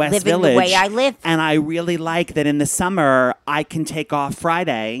living in the West Living the Village. way I live. And I really like that in the summer, I can take off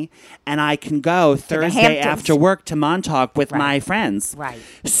Friday and I can go Thursday Hamptons. after work to Montauk with Right. my friends. Right.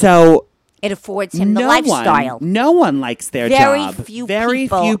 So It affords him the no lifestyle. no one likes their Very job. few Very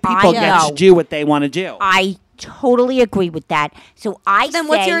people few I people get to know. do what they want to do. I totally agree with that. So I Then say,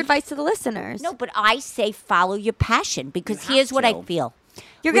 what's your advice to the listeners? No, but I say follow your passion because here's what I to. feel.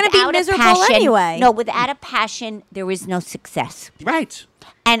 You're gonna be Without a miserable passion- anyway. No, without a passion, there is no success. Right.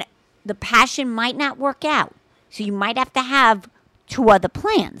 And the passion might not work out. So you might have to have 2 other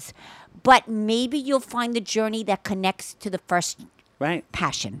plans. But maybe you'll find the journey that connects to the first Right.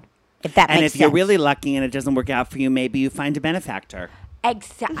 passion. If that And makes if you're sense. really lucky and it doesn't work out for you, maybe you find a benefactor.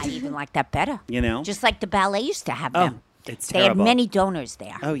 Exactly. I even like that better. You know? Just like the ballet used to have Oh, them. it's They had terrible. many donors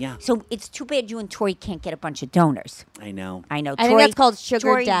there. Oh, yeah. So it's too bad you and Tori can't get a bunch of donors. I know. I know. I think that's called sugar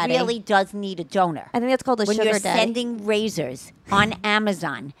Tori daddy. really does need a donor. I think that's called a when sugar you're daddy. sending razors on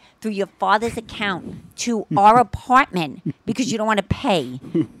Amazon through your father's account to our apartment because you don't want to pay,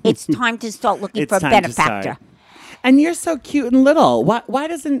 it's time to start looking It's for a time to benefactor. start. And you're so cute and little. Why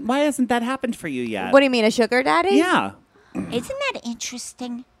hasn't that happened for you yet? What do you mean, a sugar daddy? Yeah. Isn't that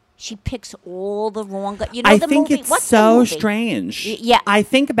interesting? She picks all the wrong. You know I the think movie? it's What's the so movie? strange. Yeah. I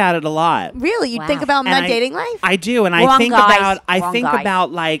think about it a lot. Really? You Wow. think about And my I- dating life? I do, and I Wrong think guys, about wrong guys.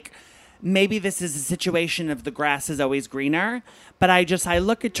 about like maybe this is a situation of the grass is always greener. But I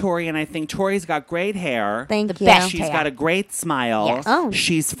look at Tori and I think Tori's got great hair. Thank The you. best. She's hair. got a great smile. Yes. Oh.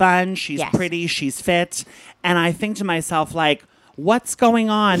 She's fun. She's Yes. pretty. She's fit. And I think to myself, like, what's going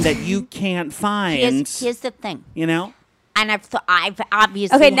on that you can't find? Here's the thing. You know? And I've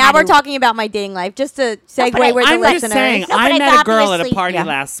obviously Okay, now had we're to- talking about my dating life. Just to segue but with the I'm listeners. just saying, No, I but met I've a girl at a obviously- party yeah.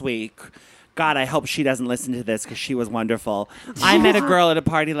 last week. God, I hope she doesn't listen to this because she was wonderful. I met a girl at a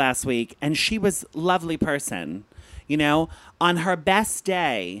party last week, and she was a lovely person. You know, on her best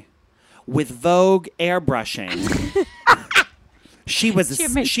day with Vogue airbrushing, she was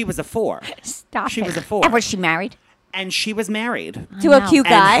Jimmy. she was a 4, Stop She it. was a 4. And was she married? and she was married, To a know. cute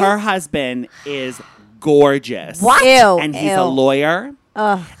guy. and her husband is gorgeous. What? Ew. And he's ew. a lawyer.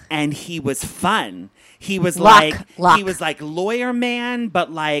 Ugh. And he was fun. He was Luck. he was like lawyer man,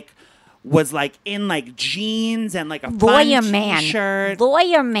 but like was like in like jeans and like a Lawyer fun man. t-shirt.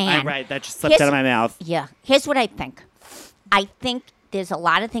 Lawyer man. Right, that just slipped Here's- out of my mouth. Yeah. Here's what I think. I think there's a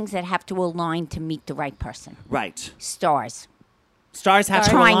lot of things that have to align to meet the right person. Right. Stars. Stars have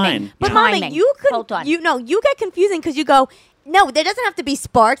to Timing. align. But Mama, Timing. you could. Hold on. You get confusing because you go. No, there doesn't have to be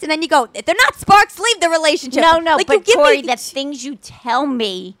sparks, and then you go. If they're not sparks, leave the relationship. No, Like, you but give Tori, me- the things you tell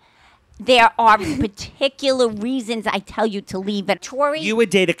me, there are particular reasons I tell you to leave it. Tori, You would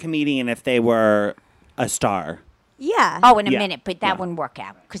date a comedian if they were a star. Yeah. oh, in a Yeah. minute, but that Yeah. wouldn't work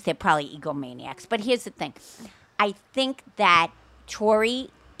out because they're probably egomaniacs. But here's the thing, I think that Tori,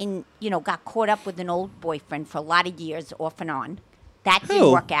 got caught up with an old boyfriend for a lot of years, off and on. That didn't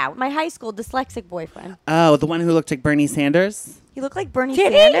Who? work out. My high school dyslexic boyfriend. Oh, the one who looked like Bernie Sanders? He looked like Bernie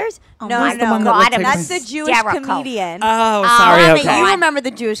Did he? Sanders. Oh no, my no, God, I'm that's the Jewish hysterical. comedian. Oh, sorry. my Okay. God. You remember the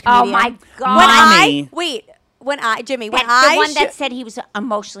Jewish Oh, comedian? my God. When Mommy. Jimmy, when That's I the one sho- that said he was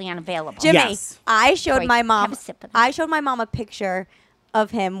emotionally unavailable. Jimmy, Yes. I showed Wait, my have mom. a sip of I showed my mom a picture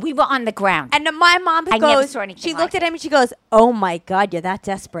of him. We were on the ground. And then my mom I never goes, saw anything she like looked at him and she goes, "Oh my God, you're that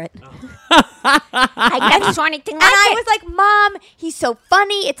desperate." I never saw anything like And I it. was like, "Mom, he's so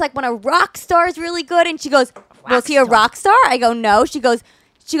funny. It's like when a rock star is really good." And she goes, "Was he a star. rock star?" I go, "No." She goes,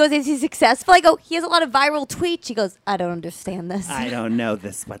 "Is he successful?" I go, "He has a lot of viral tweets." She goes, "I don't understand this." I don't know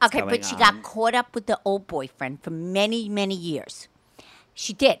what's Okay, going but she on. got caught up with the old boyfriend for many, many years.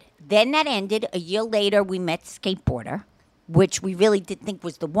 She did. Then that ended. A year later, we met skateboarder, which we really did think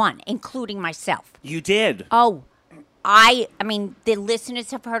was the one, including myself. You did. Oh, I mean, the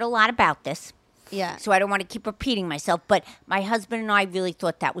listeners have heard a lot about this, Yeah. so I don't want to keep repeating myself. But my husband and I really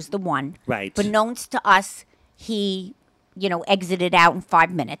thought that was the one. Right. But knownst to us, he, exited out in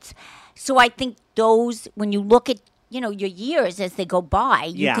 5 minutes. So I think those, when you look at, your years as they go by,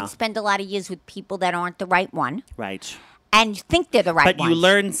 you Yeah. can spend a lot of years with people that aren't the right one. Right. And you think they're the right But ones. you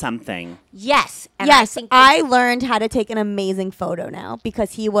learn something. Yes. And Yes, think I learned how to take an amazing photo now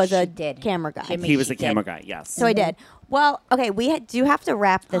because he was a did. camera guy. Jimmy, He was she a camera did. guy, yes. So I did. Well, okay, we do have to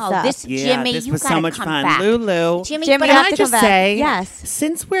wrap this Oh, up. this Yeah, Jimmy, this you was so gotta much come fun. back. Lulu. Jimmy, Jimmy, but you Can have I to just come back. say, Yes.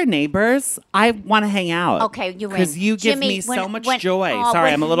 since we're neighbors, I want to hang out. Okay, you're in. Because you give Jimmy, me so when- much when- joy. oh, Sorry,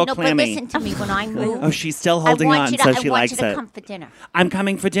 when- I'm a little no, clammy. But listen to me. When I move, Oh, she's still holding I want on, you to, so she I want likes you to it. come for dinner. I'm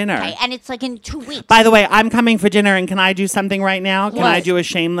coming for dinner. Okay, and it's like in 2 weeks. By the way, I'm coming for dinner, and can I do something right now? Can I Yes. do a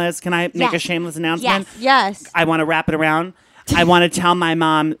shameless? Can I make a Yes. shameless announcement? Yes. Yes. I want to wrap it around. I want to tell my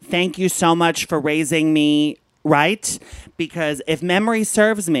mom, thank you so much for raising me right. Because if memory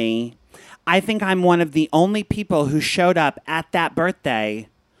serves me, I think I'm one of the only people who showed up at that birthday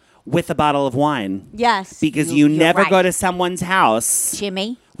with a bottle of wine. Yes. Because You're you never right. go to someone's house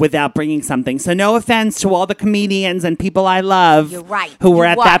Jimmy, without bringing something. So no offense to all the comedians and people I love you're right. who were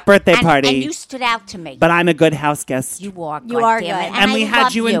You at that birthday And- party. And you stood out to me. But I'm a good house guest. You are. You are goddammit, good. And I we had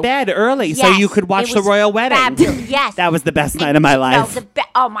love you in bed early so Yes, you could watch it the was royal wedding. fabulous. Yes. That was the best night of my life.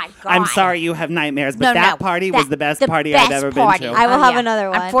 Oh my God. I'm sorry you have nightmares, but No, that no, party that- was the best party best I've ever party. been to. I will Oh, have yeah. another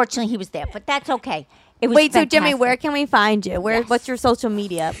one. Unfortunately, he was there, but that's okay. It was Wait, so Jimmy, fantastic. where can we find you? Yes. What's your social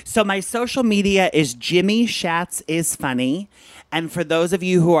media? So my social media is Jimmy Schatz is funny. And for those of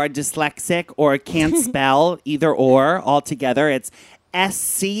you who are dyslexic or can't spell either or altogether, it's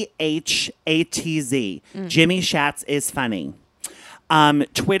SCHATZ. Jimmy Schatz is funny.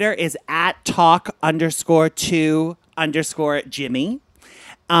 Twitter is at talk_2_Jimmy.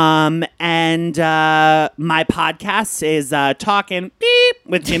 And my podcast is Talking Beep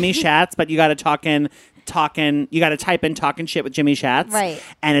with Jimmy Schatz, but you got to you got to type in Talking Shit with Jimmy Schatz. Right.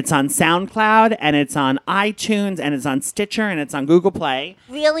 And it's on SoundCloud, and it's on iTunes, and it's on Stitcher, and it's on Google Play.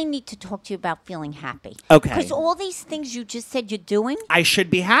 Really need to talk to you about feeling happy. Okay. Because all these things you just said you're doing I should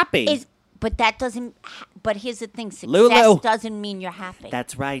be happy. is, but that doesn't. But here's the thing: success Lulu. doesn't mean you're happy.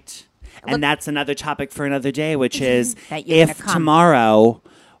 That's right. And that's another topic for another day, which is That you're if gonna come. tomorrow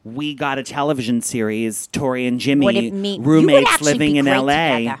we got a television series, Tori and Jimmy, Would it mean- you would roommates actually living be in great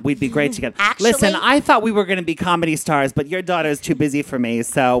LA, together. we'd be great together. Actually- Listen, I thought we were going to be comedy stars, but your daughter's too busy for me,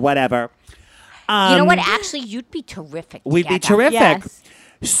 so whatever. you know what? Actually, you'd be terrific. We'd be together. terrific.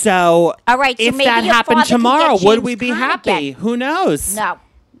 Yes. So, All right, so if maybe that your happened father can tomorrow, get would James we be Caan happy? again. Who knows? No.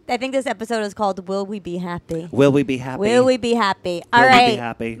 I think this episode is called "Will We Be Happy?" Will we be happy? Will we be happy? All Will we be right,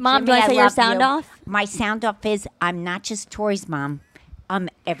 happy? Mom. Jimmy, do I say your love sound you. off? My sound off is I'm not just Tori's mom. I'm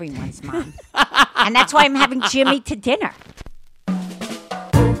everyone's mom. And that's why I'm having Jimmy to dinner.